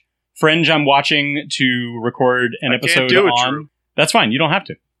Fringe. Fringe I'm watching to record an episode on. Drew. That's fine. You don't have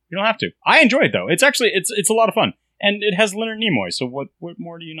to. You don't have to. I enjoy it though. It's actually it's a lot of fun. And it has Leonard Nimoy, so what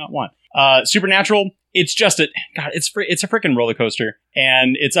more do you not want? Supernatural, it's just it's a freaking roller coaster,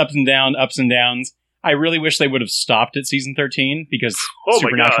 and it's ups and downs. I really wish they would have stopped at season 13 because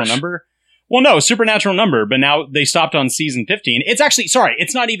Supernatural number. Well, no, Supernatural number, but now they stopped on season 15. It's actually,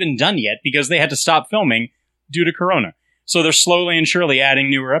 it's not even done yet because they had to stop filming due to Corona. So they're slowly and surely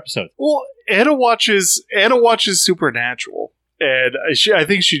adding newer episodes. Well, Anna watches Supernatural. And I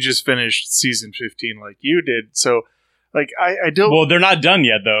think she just finished season 15 like you did. So, like, I don't... Well, they're not done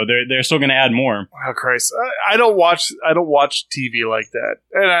yet, though. They're still going to add more. Oh, Christ. I don't watch TV like that.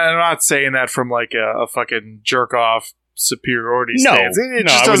 And I'm not saying that from, like, a fucking jerk-off superiority stance. It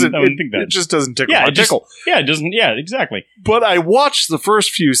just doesn't... I wouldn't think that. It just doesn't tickle my tickle. Yeah, it doesn't... Yeah, exactly. But I watched the first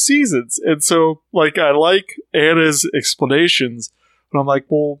few seasons, and so, like, I like Anna's explanations, but I'm like,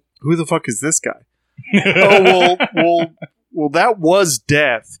 well, who the fuck is this guy? Well, that was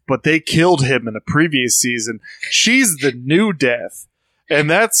Death, but they killed him in a previous season. She's the new Death, and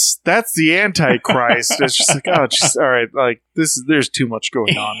that's the Antichrist. It's just like, all right, like there's too much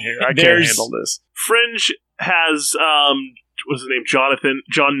going on here. I can't handle this. Fringe has what's his name?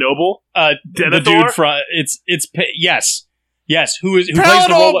 John Noble. The dude from yes, who plays the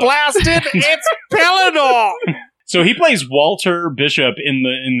role of blasted? It's Pelador. So he plays Walter Bishop in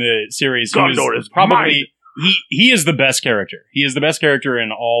the series. Gondor is probably. He is the best character. He is the best character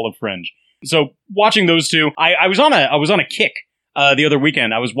in all of Fringe. So watching those two, I was on a kick the other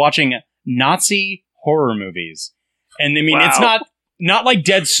weekend. I was watching Nazi horror movies, and I mean it's not like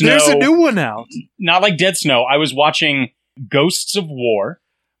Dead Snow. There's a new one out. Not like Dead Snow. I was watching Ghosts of War.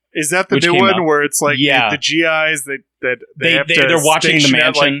 Is that the new one where it's like the GIs that they're watching the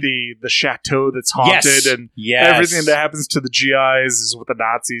mansion, at like the chateau that's haunted, and everything that happens to the GIs is what the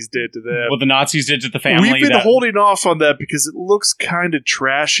Nazis did to them. What the Nazis did to the family. We've been holding off on that because it looks kind of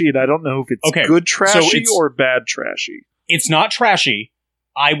trashy, and I don't know if it's good trashy or bad trashy. It's not trashy.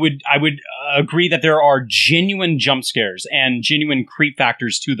 I would agree that there are genuine jump scares and genuine creep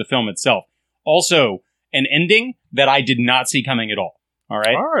factors to the film itself. Also, an ending that I did not see coming at all. All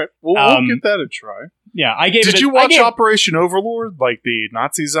right. Well, we'll give that a try. Yeah, I gave it. Did you watch Operation Overlord, like the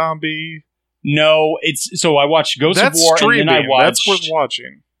Nazi zombie? No, I watched Ghosts of War, streaming. And then I watched. That's worth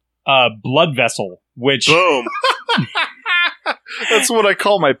watching. Blood Vessel, which boom. That's what I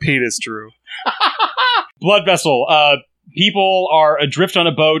call my penis, Drew. Blood Vessel. People are adrift on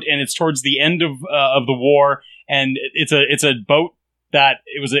a boat, and it's towards the end of the war, and it's a boat that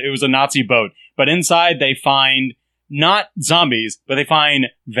it was a Nazi boat, but inside they find. Not zombies, but they find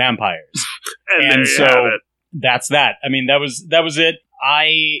vampires. and so that's that. I mean, that was it.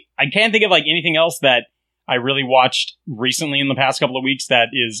 I can't think of like anything else that I really watched recently in the past couple of weeks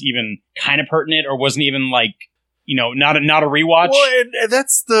that is even kind of pertinent or wasn't even like, not a rewatch. Well, and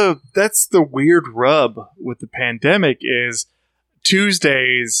that's the weird rub with the pandemic is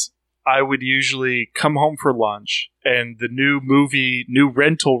Tuesdays I would usually come home for lunch and the new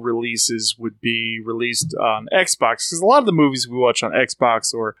rental releases would be released on Xbox because a lot of the movies we watch on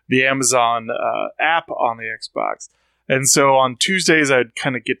Xbox or the Amazon app on the Xbox. And so on Tuesdays, I'd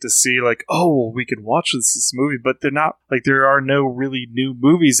kind of get to see like, we could watch this movie, but they're not like there are no really new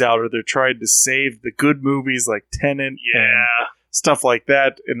movies out or they're trying to save the good movies like Tenet and stuff like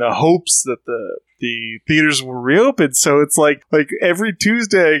that in the hopes that the theaters will reopen. So it's like every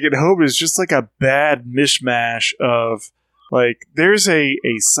Tuesday I get home is just like a bad mishmash of like there's a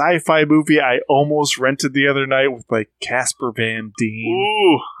sci-fi movie I almost rented the other night with like Casper Van Dien.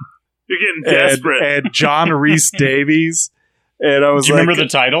 Ooh, you're getting desperate. And John Rhys Davies. And I was Do you remember the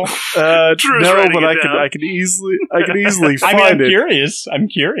title? No, but I could easily find it. I'm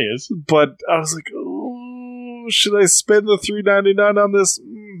curious. But I was like, should I spend the $3.99 on this?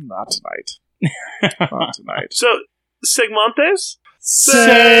 Not tonight. Not tonight. So, Segmontes?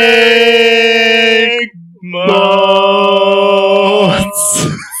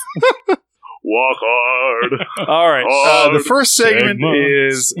 Walk hard. All right. The first segment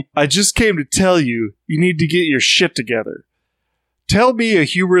is I just came to tell you need to get your shit together. Tell me a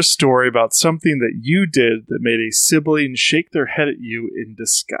humorous story about something that you did that made a sibling shake their head at you in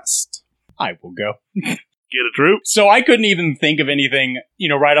disgust. I will go. Get it, Drew. So I couldn't even think of anything,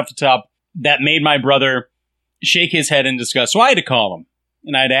 right off the top that made my brother shake his head in disgust. So I had to call him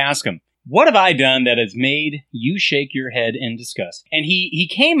and I had to ask him, what have I done that has made you shake your head in disgust? And he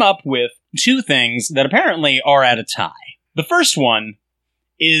came up with two things that apparently are at a tie. The first one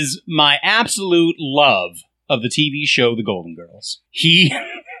is my absolute love of the TV show The Golden Girls. He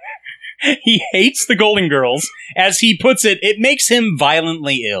hates The Golden Girls. As he puts it, it makes him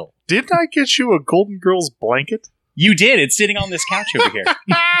violently ill. Didn't I get you a Golden Girls blanket? You did. It's sitting on this couch over here.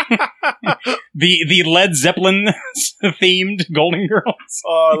 the Led Zeppelin themed Golden Girls.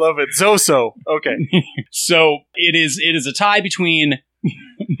 Oh, I love it. Zoso. Okay. So it is a tie between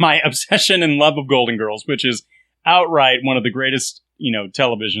my obsession and love of Golden Girls, which is outright one of the greatest,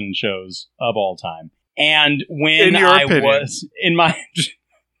 television shows of all time. And when was in my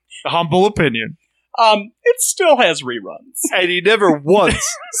humble opinion, it still has reruns. And he never once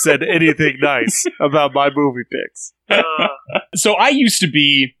said anything nice about my movie picks. So I used to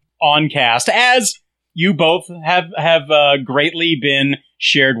be on cast, as you both have greatly been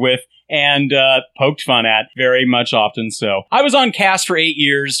shared with and poked fun at very much often. So I was on cast for 8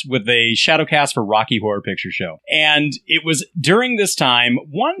 years with a shadow cast for Rocky Horror Picture Show. And it was during this time,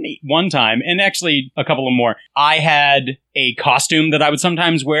 one time, and actually a couple of more, I had a costume that I would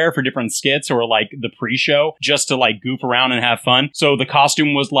sometimes wear for different skits or like the pre-show just to like goof around and have fun. So the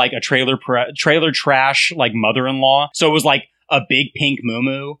costume was like a trailer trash like mother-in-law. So it was like a big pink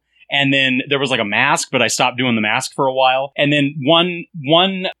muumuu. And then there was like a mask, but I stopped doing the mask for a while. And then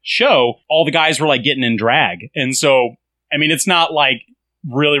one show, all the guys were like getting in drag. And so, I mean, it's not like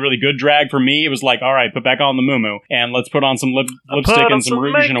really, really good drag for me. It was like, all right, put back on the muumuu and let's put on some lipstick and some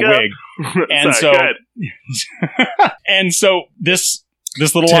rouge and a wig. And and so this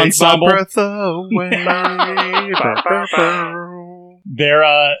little Take ensemble. my breath away.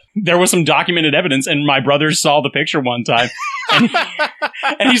 There was some documented evidence, and my brother saw the picture one time,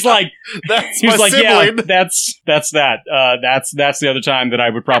 and he's like, "That's he was my like, sibling." yeah, that's that. That's the other time that I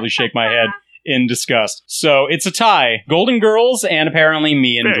would probably shake my head in disgust. So it's a tie: Golden Girls and apparently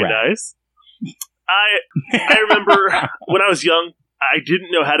me in Very drag. nice. I remember when I was young, I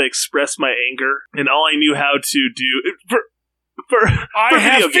didn't know how to express my anger, and all I knew how to do for have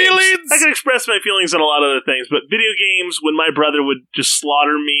video games. feelings! I can express my feelings on a lot of other things, but video games, when my brother would just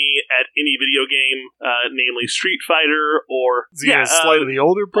slaughter me at any video game, namely Street Fighter or... Is he a slightly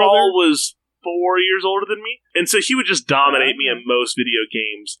older brother? Paul was 4 years older than me, and so he would just dominate me in most video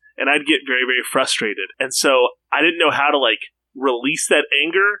games, and I'd get very, very frustrated. And so I didn't know how to, release that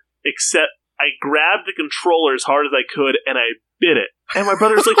anger, except I grabbed the controller as hard as I could, and I bit it. And my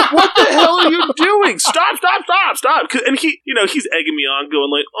brother's like, what the hell are you doing? Stop. And he's egging me on,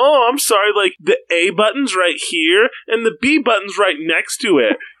 going like, oh, I'm sorry, the A button's right here, and the B button's right next to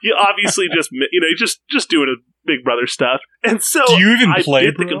it. You obviously just doing a big brother stuff. And so Do you even I play,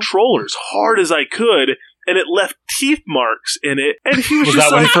 bit the controller as hard as I could, and it left teeth marks in it. And he was Was just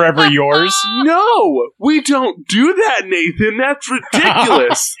that one forever yours? No, we don't do that, Nathan. That's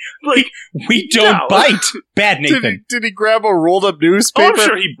ridiculous. We don't bite. Bad Nathan. Did he grab a rolled up newspaper? Oh, I'm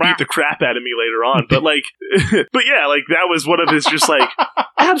sure he beat the crap out of me later on, but that was one of his just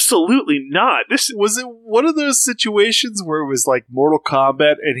absolutely not. Was it one of those situations where it was like Mortal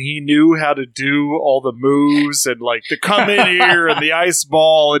Kombat and he knew how to do all the moves and to come in here and the ice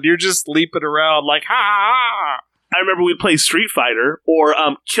ball and you're just leaping around like ha. I remember we'd play Street Fighter, or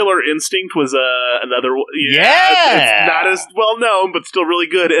Killer Instinct was another one. Yeah! It's not as well known, but still really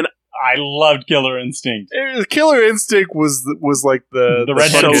good. And I loved Killer Instinct. Killer Instinct was like the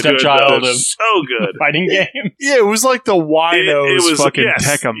redheaded stepchild of so good fighting games. Yeah, it was like the winos it was fucking yes,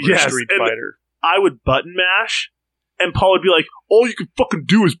 Tekken yes. Street And Fighter. I would button mash, and Paul would be like, all you can fucking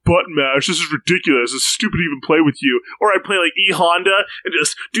do is button mash. This is ridiculous. It's stupid to even play with you. Or I'd play E-Honda and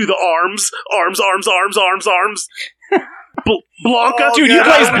just do the arms. Blanca. Dude, he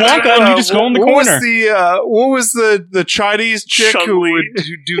plays Blanca and you just go in the corner. What was the Chinese chick Chun-Li. who would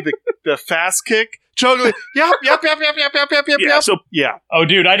do the fast kick? Chun-Li. Yep. Yeah, so yeah. Oh,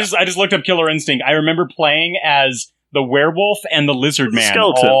 dude, I just looked up Killer Instinct. I remember playing as the werewolf and the lizard man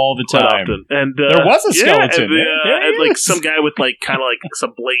skeleton all the quite time. often. And there was a skeleton. And some guy with kind of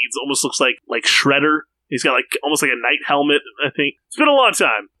some blades, almost looks like Shredder. He's got almost like a knight helmet, I think. It's been a long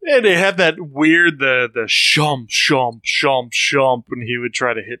time. And it had that weird the shump when he would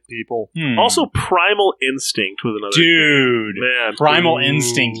try to hit people. Also, Primal Instinct was another Dude, game. Man. Primal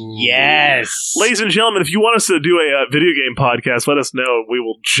Instinct, yes. Ladies and gentlemen, if you want us to do a video game podcast, let us know. We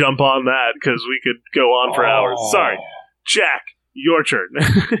will jump on that because we could go on for hours. Sorry. Jack, your turn.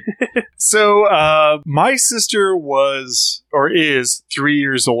 So, my sister was, or is, 3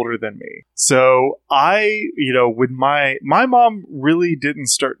 years older than me. So, when my mom really didn't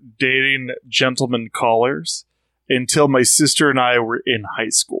start dating gentlemen callers until my sister and I were in high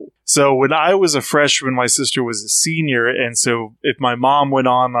school. So when I was a freshman, my sister was a senior, and so if my mom went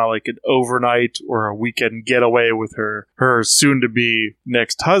on like an overnight or a weekend getaway with her soon-to-be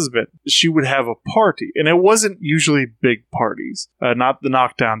next husband, she would have a party, and it wasn't usually big parties, not the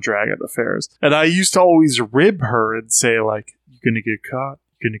knockdown drag-out affairs. And I used to always rib her and say like, "You're gonna get caught.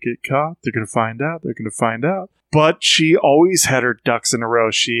 You're gonna get caught. They're gonna find out. They're gonna find out." But she always had her ducks in a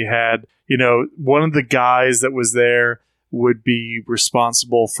row. She had, one of the guys that was there would be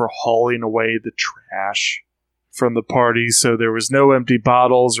responsible for hauling away the trash from the party, so there was no empty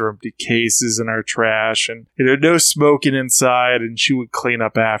bottles or empty cases in our trash, and no smoking inside, and she would clean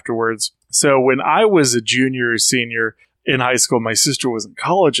up afterwards. So when I was a junior or senior in high school, my sister was in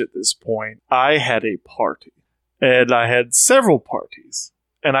college at this point, I had a party, and I had several parties,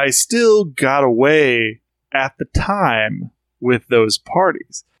 and I still got away at the time with those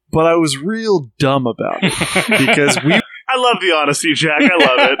parties, but I was real dumb about it because I love the honesty, Jack. I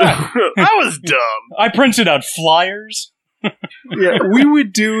love it. I was dumb. I printed out flyers. Yeah, we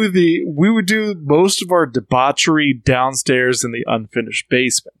would do most of our debauchery downstairs in the unfinished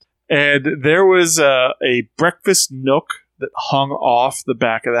basement. And there was a breakfast nook that hung off the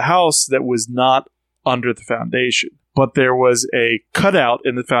back of the house that was not under the foundation. But there was a cutout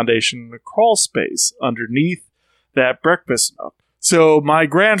in the foundation in a crawl space underneath that breakfast nook. So my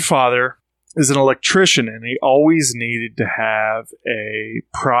grandfather is an electrician, and he always needed to have a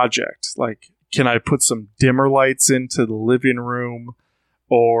project. Like, can I put some dimmer lights into the living room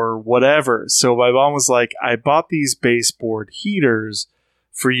or whatever? So my mom was like, I bought these baseboard heaters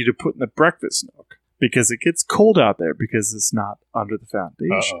for you to put in the breakfast nook because it gets cold out there because it's not under the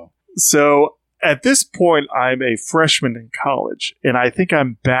foundation. Uh-oh. So at this point, I'm a freshman in college, and I think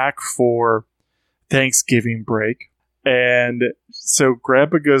I'm back for Thanksgiving break. And so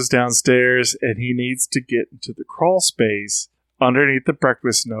Grandpa goes downstairs, and he needs to get into the crawl space underneath the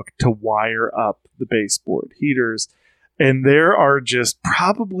breakfast nook to wire up the baseboard heaters. And there are just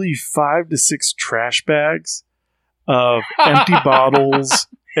probably 5 to 6 trash bags of empty bottles,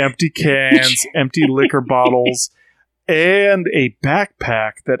 empty cans, empty liquor bottles, and a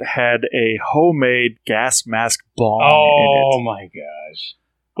backpack that had a homemade gas mask bomb in it. Oh my gosh.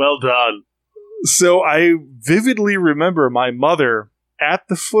 Well done. So I vividly remember my mother at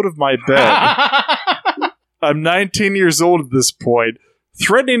the foot of my bed. I'm 19 years old at this point,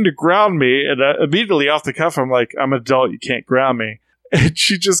 threatening to ground me, and immediately off the cuff, I'm like, I'm an adult, you can't ground me. And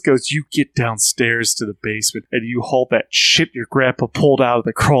she just goes, you get downstairs to the basement, and you haul that shit your grandpa pulled out of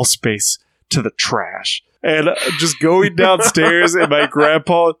the crawl space to the trash. And just going downstairs, and my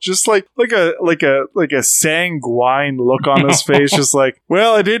grandpa just like a sanguine look on his face, just like,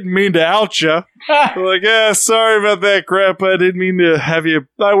 well, I didn't mean to out you. Like, yeah, sorry about that, Grandpa. I didn't mean to have you.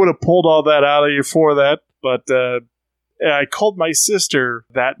 I would have pulled all that out of you for that. But I called my sister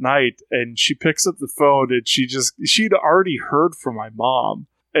that night, and she picks up the phone, and she'd already heard from my mom,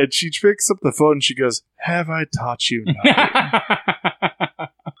 and she picks up the phone, and she goes, "Have I taught you nothing?"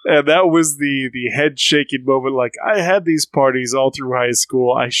 And that was the head shaking moment. Like, I had these parties all through high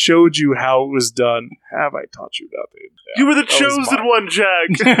school. I showed you how it was done. Have I taught you nothing? Yeah, you were the chosen one, Jack.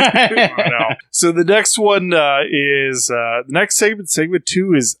 I know. So the next one is the next segment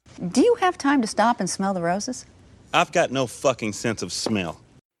 2 is. Do you have time to stop and smell the roses? I've got no fucking sense of smell.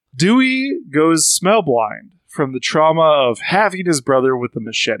 Dewey goes smell blind from the trauma of having his brother with a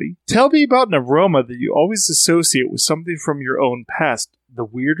machete. Tell me about an aroma that you always associate with something from your own past. The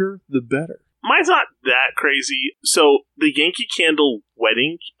weirder, the better. Mine's not that crazy. So the Yankee Candle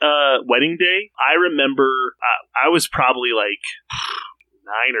wedding day, I remember I was probably like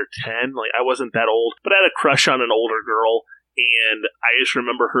 9 or 10. Like, I wasn't that old, but I had a crush on an older girl, and I just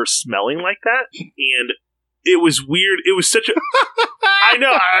remember her smelling like that, and it was weird. It was such a... I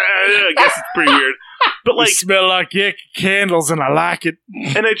know, I guess it's pretty weird. But like, you smell like Yankee candles, and I like it.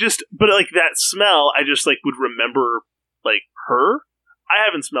 And but like that smell, I just like would remember like her. I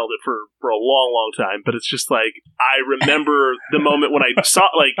haven't smelled it for a long, long time, but it's just like, I remember the moment when I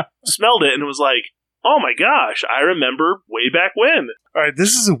smelled it, and it was like, oh my gosh, I remember way back when. All right,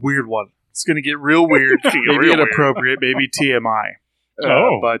 this is a weird one. It's going to get real weird, maybe inappropriate, maybe TMI.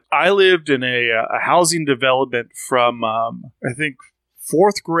 But I lived in a housing development from, I think,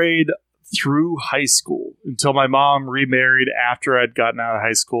 4th grade through high school until my mom remarried after I'd gotten out of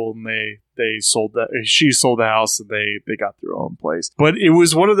high school, and she sold the house, and they got their own place. But it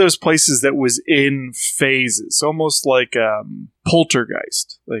was one of those places that was in phases, almost like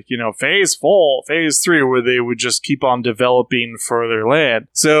Poltergeist, like, phase 4, phase 3, where they would just keep on developing further land.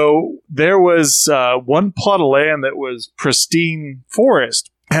 So there was one plot of land that was pristine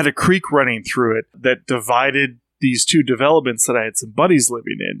forest, had a creek running through it that divided these two developments that I had some buddies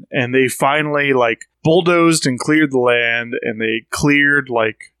living in, and they finally like bulldozed and cleared the land, and they cleared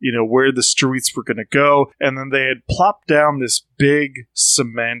like, you know, where the streets were going to go, and then they had plopped down this big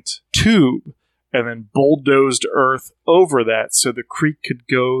cement tube and then bulldozed earth over that so the creek could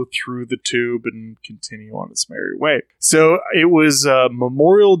go through the tube and continue on its merry way. So it was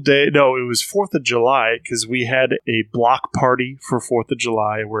Memorial Day. No, it was 4th of July, because we had a block party for 4th of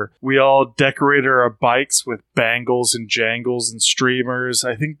July where we all decorated our bikes with bangles and jangles and streamers.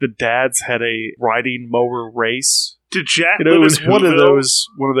 I think the dads had a riding mower race. Did Jack it was one of those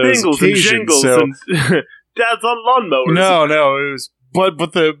bangles occasions. and jingles and dads on lawnmowers. No, it was.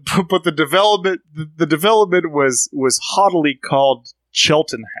 But the development was haughtily called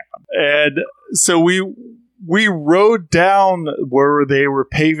Cheltenham, and so we rode down where they were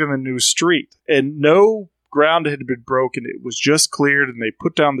paving the new street, and no ground had been broken. It was just cleared, and they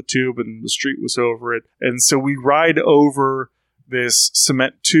put down the tube, and the street was over it. And so we ride over this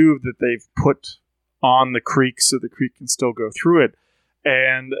cement tube that they've put on the creek, so the creek can still go through it,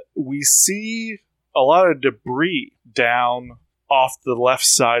 and we see a lot of debris down off the left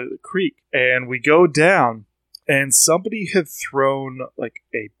side of the creek, and we go down, and somebody had thrown like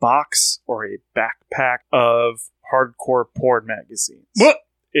a box or a backpack of hardcore porn magazines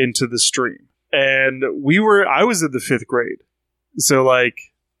into the stream. And I was in the 5th grade, so like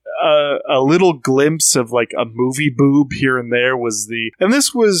a little glimpse of like a movie boob here and there was and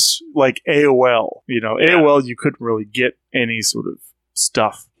this was like AOL, you know, AOL, you couldn't really get any sort of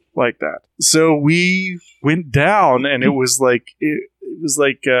stuff like that. So we went down, and it was like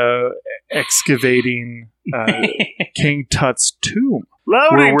excavating King Tut's tomb,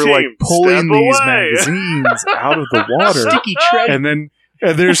 where we're like pulling these magazines out of the water. Sticky treasure. And then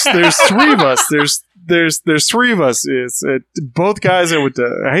there's 3 of us. There's 3 of us. It's both guys I went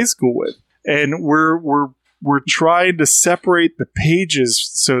to high school with, and we're trying to separate the pages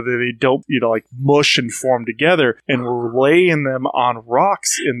so that they don't, you know, like mush and form together, and we're laying them on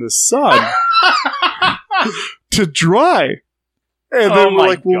rocks in the sun to dry. And then we're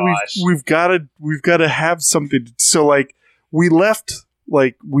like, well, we've got to have something. So like we left,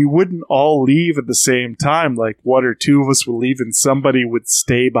 like we wouldn't all leave at the same time. Like 1 or 2 of us would leave, and somebody would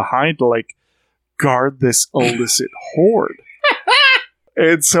stay behind to like guard this illicit hoard.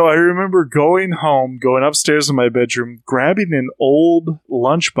 And so I remember going upstairs in my bedroom, grabbing an old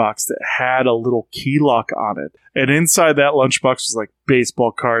lunchbox that had a little key lock on it. And inside that lunchbox was like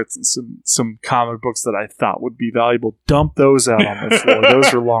baseball cards and some comic books that I thought would be valuable. Dump those out on the floor.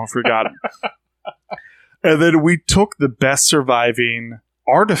 Those were long forgotten. And then we took the best surviving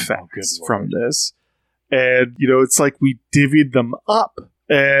artifacts from this. And, you know, it's like we divvied them up.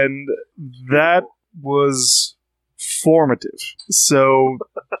 And that was formative. So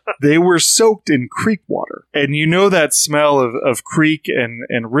they were soaked in creek water, and you know that smell of creek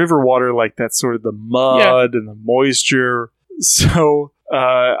and river water, like that sort of the mud and the moisture. So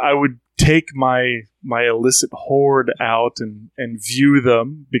I would take my illicit hoard out and view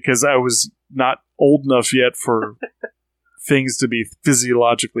them, because I was not old enough yet for things to be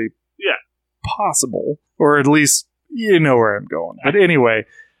physiologically possible, or at least you know where I'm going. But anyway,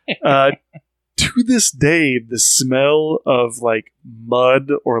 to this day, the smell of like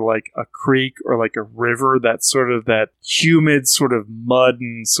mud or like a creek or like a river, that humid sort of mud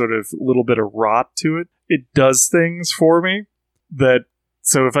and sort of little bit of rot to it, it does things for me.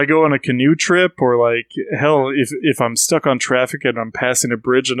 So if I go on a canoe trip, or like hell, if I'm stuck on traffic and I'm passing a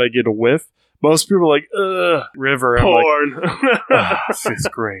bridge and I get a whiff, most people are like, ugh, river. Porn. Like,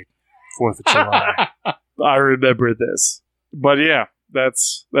 5th grade, 4th of July. I remember this. But yeah.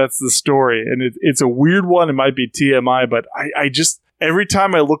 That's the story, and it's a weird one. It might be TMI, but I just, every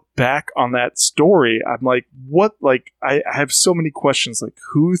time I look back on that story, I'm like, what? Like, I have so many questions. Like,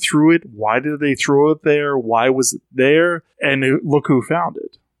 who threw it? Why did they throw it there? Why was it there? And look who found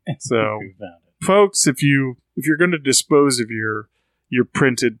it. So, folks, if you're going to dispose of your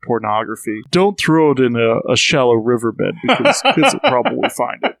printed pornography, don't throw it in a shallow riverbed, because kids will probably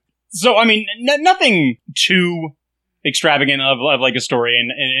find it. So, I mean, nothing too extravagant of like a story,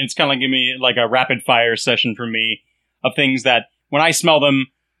 and it's kind of like give me like a rapid fire session for me of things that when I smell them,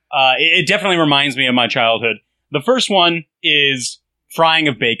 it definitely reminds me of my childhood. The first one is frying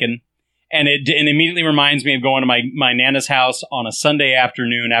of bacon, and it immediately reminds me of going to my Nana's house on a Sunday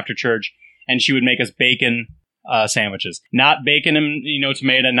afternoon after church, and she would make us bacon sandwiches, not bacon and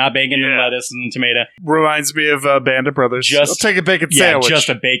tomato, not bacon and lettuce and tomato. Reminds me of Band of Brothers. I'll take a bacon sandwich. Just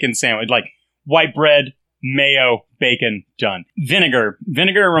a bacon sandwich, like white bread, mayo, bacon, done. Vinegar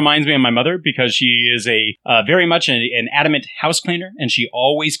reminds me of my mother, because she is a very much an adamant house cleaner, and she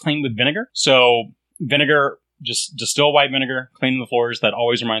always cleaned with vinegar. So vinegar just distill white vinegar, cleaning the floors. That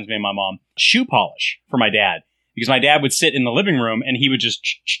always reminds me of my mom. Shoe polish for my dad, because my dad would sit in the living room and he would just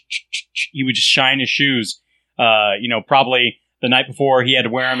shine his shoes. Probably the night before he had to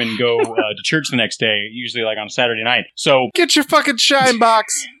wear them and go to church the next day, usually like on a Saturday night. So get your fucking shine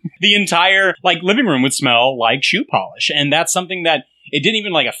box. The entire living room would smell like shoe polish, and that's something that it didn't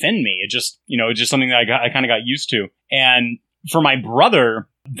even offend me. It just it's just something that I kind of got used to. And for my brother,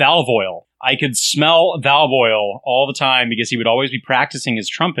 valve oil. I could smell valve oil all the time because he would always be practicing his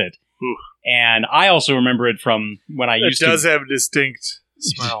trumpet. Ooh. And I also remember it from when I used to. It does have a distinct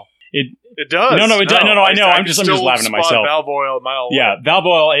smell. It does. No, I know. I'm just laughing at myself. Valve oil a mile away. Yeah, valve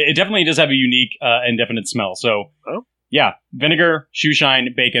oil. It definitely does have a unique and definite smell. So, yeah, vinegar, shoe shine,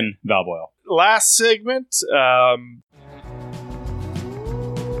 bacon, valve oil. Last segment.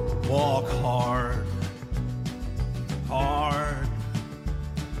 Walk hard, hard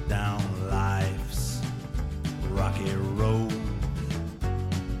down life's rocky road.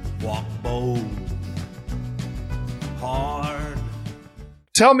 Walk bold, hard.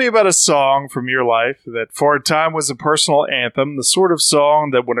 Tell me about a song from your life that for a time was a personal anthem, the sort of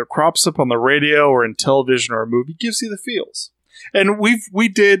song that when it crops up on the radio or in television or a movie gives you the feels. And we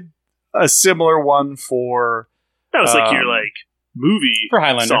did a similar one for... That was your movie for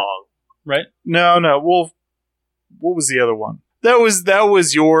Highlander song, right? No. Well, what was the other one? That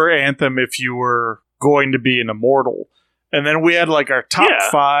was your anthem if you were going to be an immortal. And then we had our top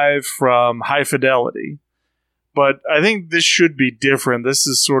 5 from High Fidelity. But I think this should be different. This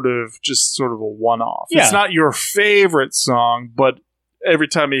is sort of a one-off. Yeah. It's not your favorite song, but every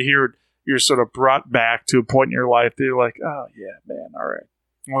time you hear it, you're sort of brought back to a point in your life that you're like, oh, yeah, man, all right.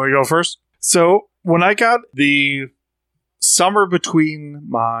 Want me to go first? So when I got the summer between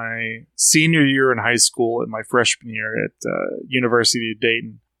my senior year in high school and my freshman year at University of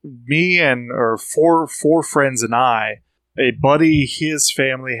Dayton, me and four friends and I, a buddy, his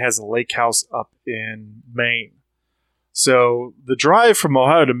family has a lake house up in Maine. So the drive from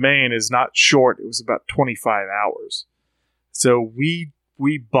Ohio to Maine is not short. It was about 25 hours. So we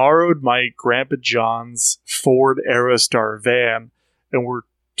borrowed my Grandpa John's Ford Aerostar van and were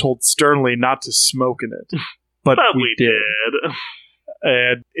told sternly not to smoke in it. But we did.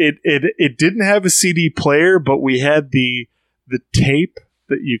 And it didn't have a CD player, but we had the tape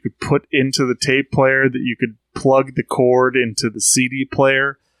that you could put into the tape player that you could plug the cord into the CD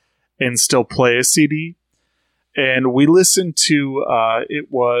player and still play a CD. And we listened to, it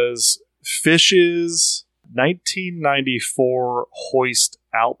was Phish's 1994 Hoist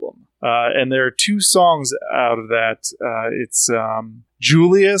album. And there are 2 songs out of that. It's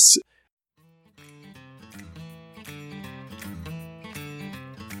Julius.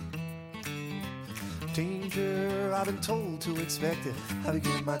 Danger, I've been told to expect it. I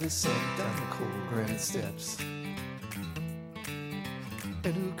begin my descent down the cold granite steps.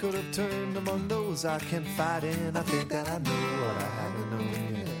 And who could have turned among those I can fight in? I think that I know what I haven't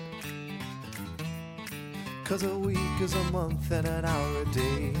known yet. 'Cause a week is a month and an hour a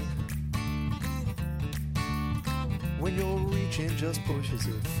day. When you're reaching just pushes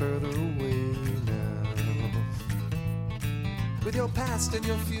it further away now. With your past and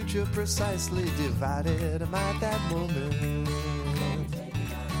your future precisely divided, am I at that moment?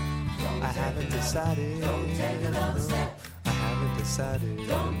 I haven't decided. Don't take another step. I haven't decided.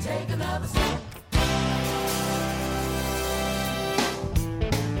 Don't take another step.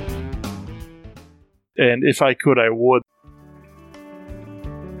 And if I could, I would.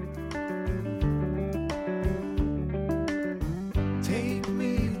 Take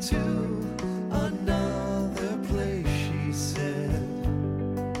me to another place, she said.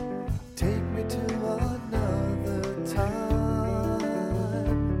 Take me to another time.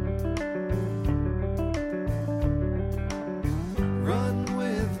 Run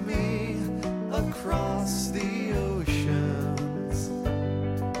with me across the oceans.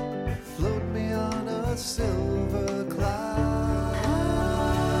 Float me on a silver cloud.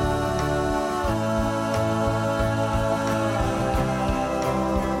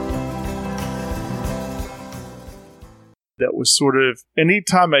 That was sort of,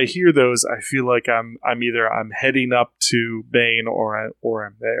 anytime I hear those, I feel like I'm either heading up to Maine or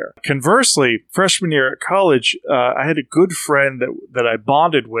I'm there. Conversely, freshman year at college, I had a good friend that I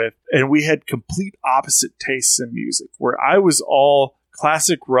bonded with, and we had complete opposite tastes in music, where I was all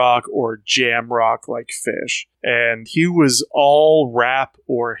classic rock or jam rock like Phish, and he was all rap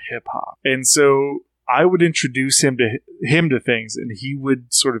or hip hop. And so I would introduce him to things, and he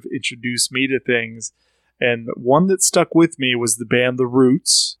would sort of introduce me to things. And one that stuck with me was the band The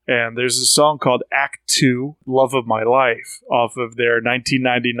Roots. And there's a song called Act 2, Love of My Life, off of their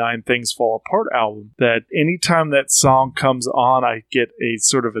 1999 Things Fall Apart album, that anytime that song comes on, I get a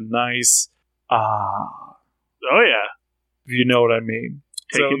sort of a nice, Oh, yeah. if you know what I mean.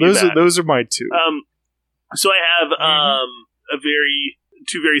 Taking So those are my two. So I have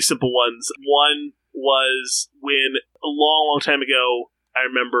two very simple ones. One was when a long time ago, I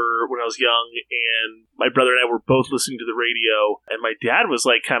remember when I was young and my brother and I were both listening to the radio, and my dad was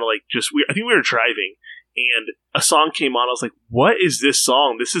like, kind of like I think we were driving, and a song came on. I was like, what is this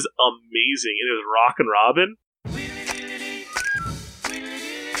song? This is amazing. And it was Rockin' Robin.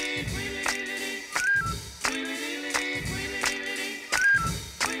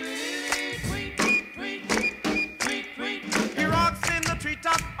 He rocks in the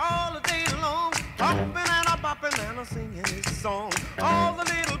treetop all the day long, hopping and a bopping and a singing his song. All the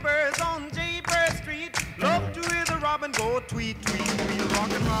little birds on Jaybird Street love to hear the robin go tweet, tweet, tweet.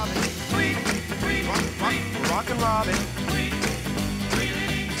 Rockin' Robin, tweet, tweet, rockin' Robin, tweet,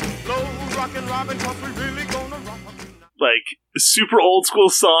 tweet. Go rockin' Robin, 'cause we really gonna rock. Like, super old school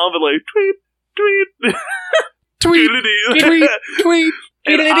song, but like, tweet, tweet. Tweet, tweet, tweet.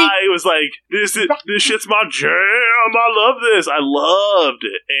 And I was like, this shit's my jam. I love this. I loved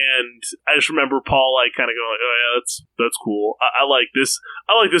it. And I just remember Paul like kind of going, oh yeah, that's cool. I like this.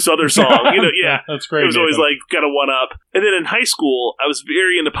 I like this other song. You know, yeah. That's great. It was always like got a one up. And then in high school, I was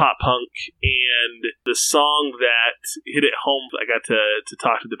very into pop punk, and the song that hit it home, I got to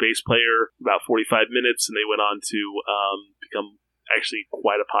talk to the bass player about 45 minutes, and they went on to become actually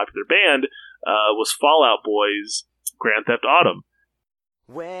quite a popular band, was Fall Out Boy's Grand Theft Autumn.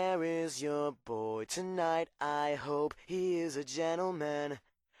 Where is your boy tonight? I hope he is a gentleman.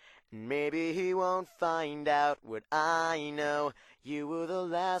 Maybe he won't find out what I know. You were the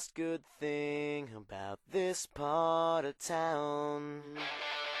last good thing about this part of town.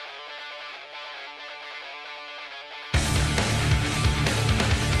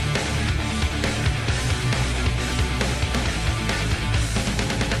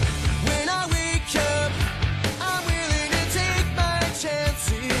 When I wake up, I'm willing to take my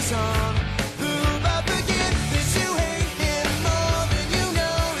chances on who I forget that you hate him more than you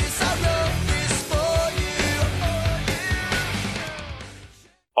notice. I wrote this for you.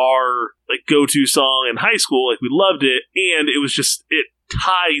 Our like go-to song in high school, like we loved it, and it was just, it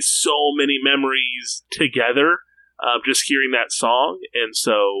ties so many memories together, just hearing that song. And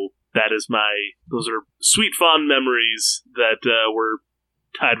so those are sweet fond memories that were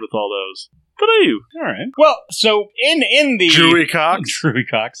tied with all those. What are you? All right. Well, so in the Drewy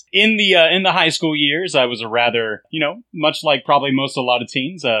Cox. In the high school years, I was a rather, much like probably a lot of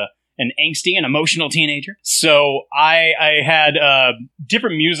teens, an angsty and emotional teenager. So I had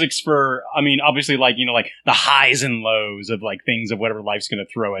different musics for, obviously like the highs and lows of like things of whatever life's going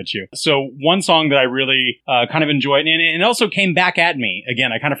to throw at you. So one song that I really kind of enjoyed, and it also came back at me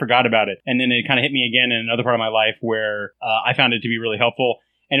again. I kind of forgot about it, and then it kind of hit me again in another part of my life where I found it to be really helpful.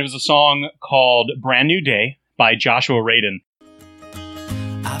 And it was a song called Brand New Day by Joshua Radin.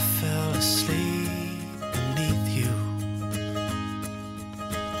 I fell asleep beneath you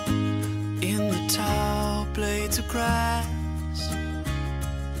in the tall blades of grass.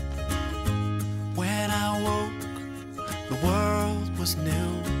 When I woke, the world was new.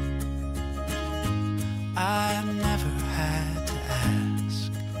 I never had to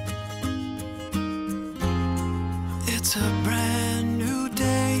ask. It's a brand new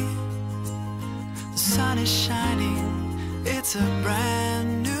day. The sun is shining. It's a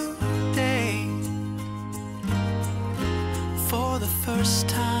brand new day. For the first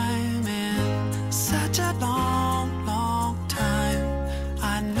time in such a long, long time,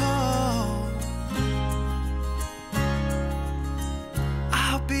 I know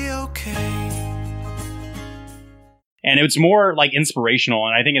I'll be okay. And it's more like inspirational,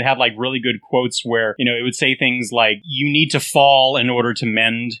 and I think it had like really good quotes where, it would say things like, you need to fall in order to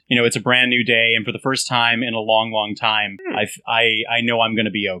mend. It's a brand new day, and for the first time in a long, long time, I know I'm going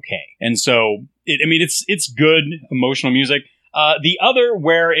to be okay. And so, it's good emotional music. The other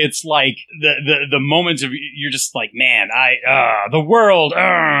where it's like the moments of you're just like, man, the world.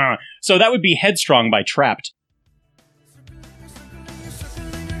 So that would be Headstrong by Trapped.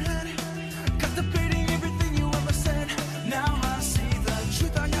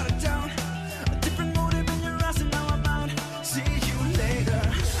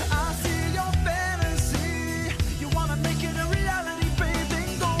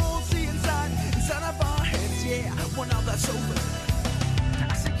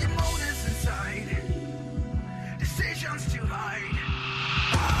 Decisions to hide.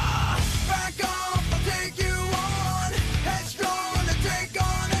 Back off, I'll take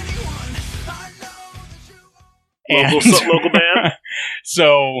Local band.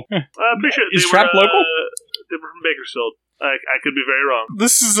 So I'm pretty sure is they Trapped were, local? They were from Bakersfield. I could be very wrong.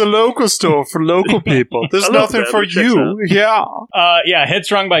 This is a local store for local people. There's I love nothing that. for It checks you. Yeah. Yeah,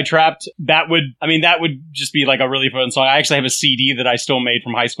 Headstrong by Trapped. That would just be like a really fun song. I actually have a CD that I still made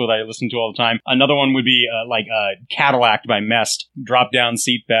from high school that I listen to all the time. Another one would be Cadillac by Mest. Drop down,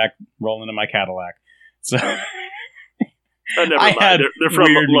 seat back, roll into my Cadillac. So Never I mind. had They're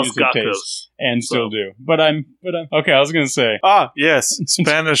from weird Los music Gatos. tastes and still do. But I'm okay. I was gonna say. Yes,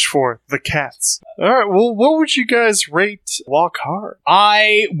 Spanish for the cats. All right, well, what would you guys rate Walk Hard?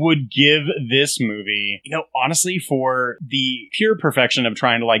 I would give this movie, honestly, for the pure perfection of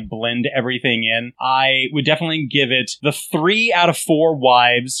trying to like blend everything in, I would definitely give it the 3 out of 4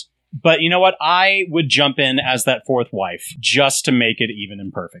 wives. But you know what? I would jump in as that 4th wife just to make it even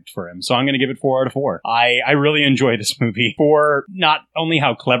and perfect for him. So I'm going to give it 4 out of 4. I really enjoy this movie for not only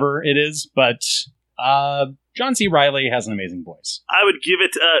how clever it is, but John C. Reilly has an amazing voice. I would give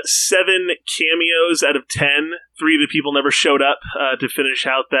it 7 cameos out of 10. 3 of the people never showed up to finish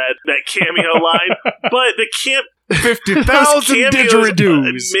out that cameo line. But the 50,000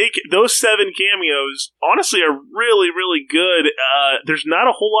 didgeridoos. Make those 7 cameos honestly are really, really good. There's not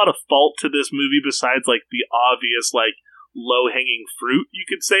a whole lot of fault to this movie besides like the obvious like low hanging fruit you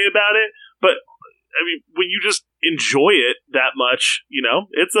could say about it. But I mean, when you just enjoy it that much,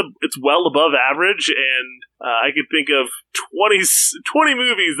 it's well above average. And I could think of 20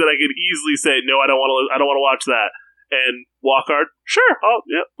 movies that I could easily say, no, I don't want to watch that. And Walk Hard, sure, I'll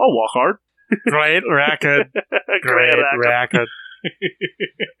Walk Hard. Great record. Great record.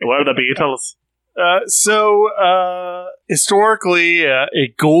 Where are the Beatles? Historically, a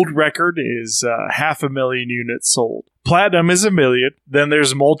gold record is 500,000 units sold. Platinum is 1 million. Then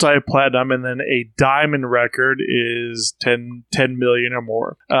there's multi-platinum, and then a diamond record is 10 million or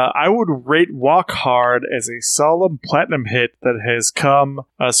more. I would rate Walk Hard as a solid platinum hit that has come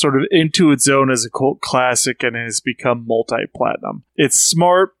sort of into its own as a cult classic and has become multi-platinum. It's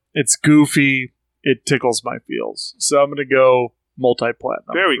smart. It's goofy. It tickles my feels. So I'm going to go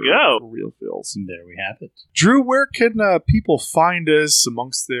multi-platinum. There we go. For real feels. There we have it. Drew, where can people find us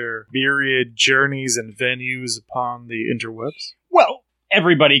amongst their myriad journeys and venues upon the interwebs? Well,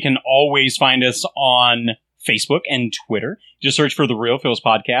 everybody can always find us on Facebook and Twitter. Just search for the Real Feels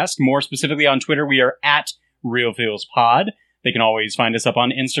Podcast. More specifically on Twitter, we are at Real Feels Pod. They can always find us up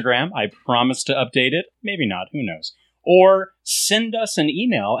on Instagram. I promise to update it. Maybe not. Who knows? Or send us an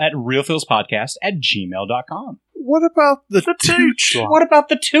email at realfeelspodcast@gmail.com. What about the Tooch line? What about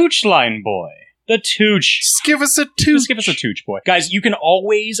the Tooch line, boy? The Tooch. Just give us a Tooch. Just give us a Tooch, boy. Guys, you can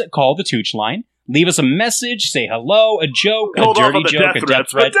always call the Tooch line. Leave us a message, say hello, a joke, Hold a off dirty on the joke, death a threats, death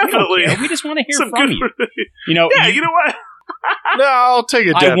threat. but definitely We don't care. We just want to hear some from good- you. Yeah, you know what? No, I'll take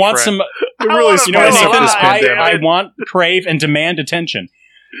a death I want threat. some. It really spice up this pandemic. I want, crave, and demand attention.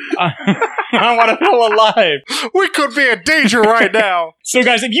 I want to feel alive. We could be in danger right now. So,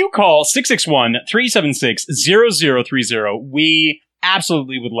 guys, if you call 661-376-0030, we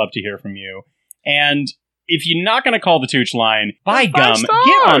absolutely would love to hear from you. And if you're not going to call the Tooch line, by gum,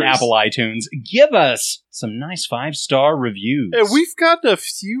 get on Apple iTunes. Give us some nice 5-star reviews. And we've gotten a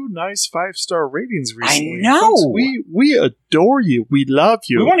few nice 5-star ratings recently. I know. Folks, we adore you. We love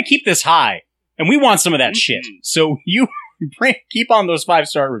you. We want to keep this high, and we want some of that shit. So you keep on those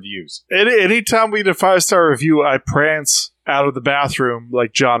 5-star reviews. Anytime we get a 5-star review, I prance out of the bathroom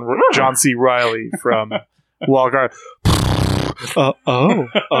like John C. Reilly from Walk Hard. Oh.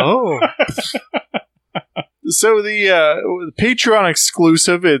 So the Patreon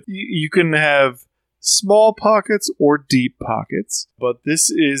exclusive, you can have small pockets or deep pockets, but this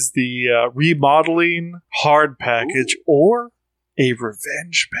is the remodeling hard package or a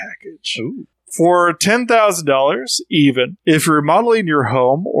revenge package. Ooh. For $10,000 even, if you're remodeling your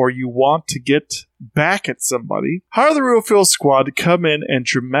home or you want to get back at somebody, hire the Real Feel Squad to come in and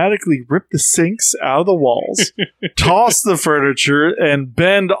dramatically rip the sinks out of the walls, toss the furniture, and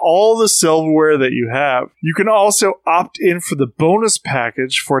bend all the silverware that you have. You can also opt in for the bonus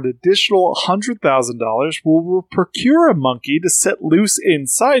package for an additional $100,000. We'll procure a monkey to set loose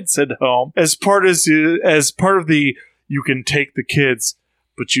inside said home as part of the you can take the kids,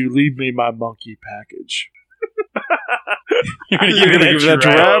 but you leave me my monkey package. You're going to give that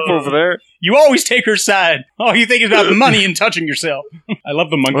giraffe over there. You always take her side. All you think is about money and touching yourself. I love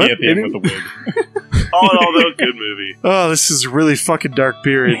the monkey at the end with the wig. All in all, though, good movie. Oh, this is a really fucking dark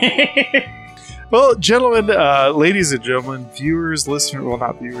period. Well, gentlemen, ladies and gentlemen, viewers, listeners, well,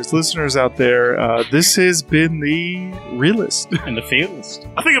 not viewers, listeners out there, this has been the Realist. And the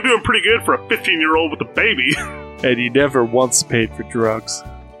Feelist. I think I'm doing pretty good for a 15-year-old with a baby. And you never once paid for drugs.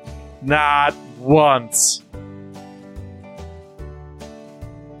 Not once.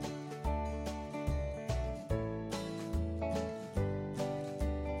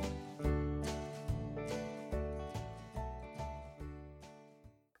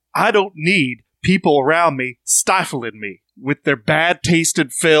 I don't need people around me stifling me with their bad taste in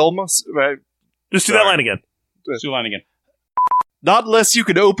films. Just do that line again. Just do the line again. Not unless you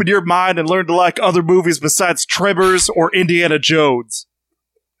can open your mind and learn to like other movies besides Tremors or Indiana Jones.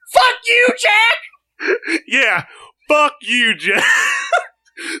 Fuck you, Jack! Yeah, fuck you, Jack.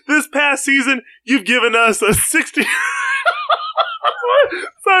 This past season, you've given us a 60... Sorry.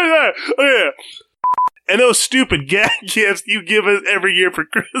 Oh, yeah. And those stupid gag gifts you give us every year for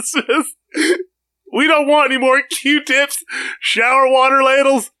Christmas. We don't want any more Q-tips, shower water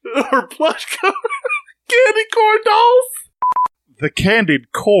ladles, or plush candy corn dolls. The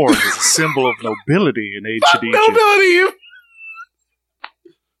candied corn is a symbol of nobility in ancient Egypt. Nobility!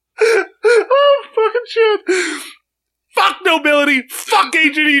 Oh, fucking shit. Fuck nobility, fuck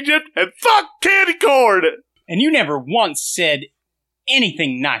ancient Egypt, and fuck candy corn! And you never once said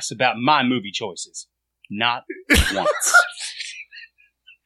anything nice about my movie choices. Not once.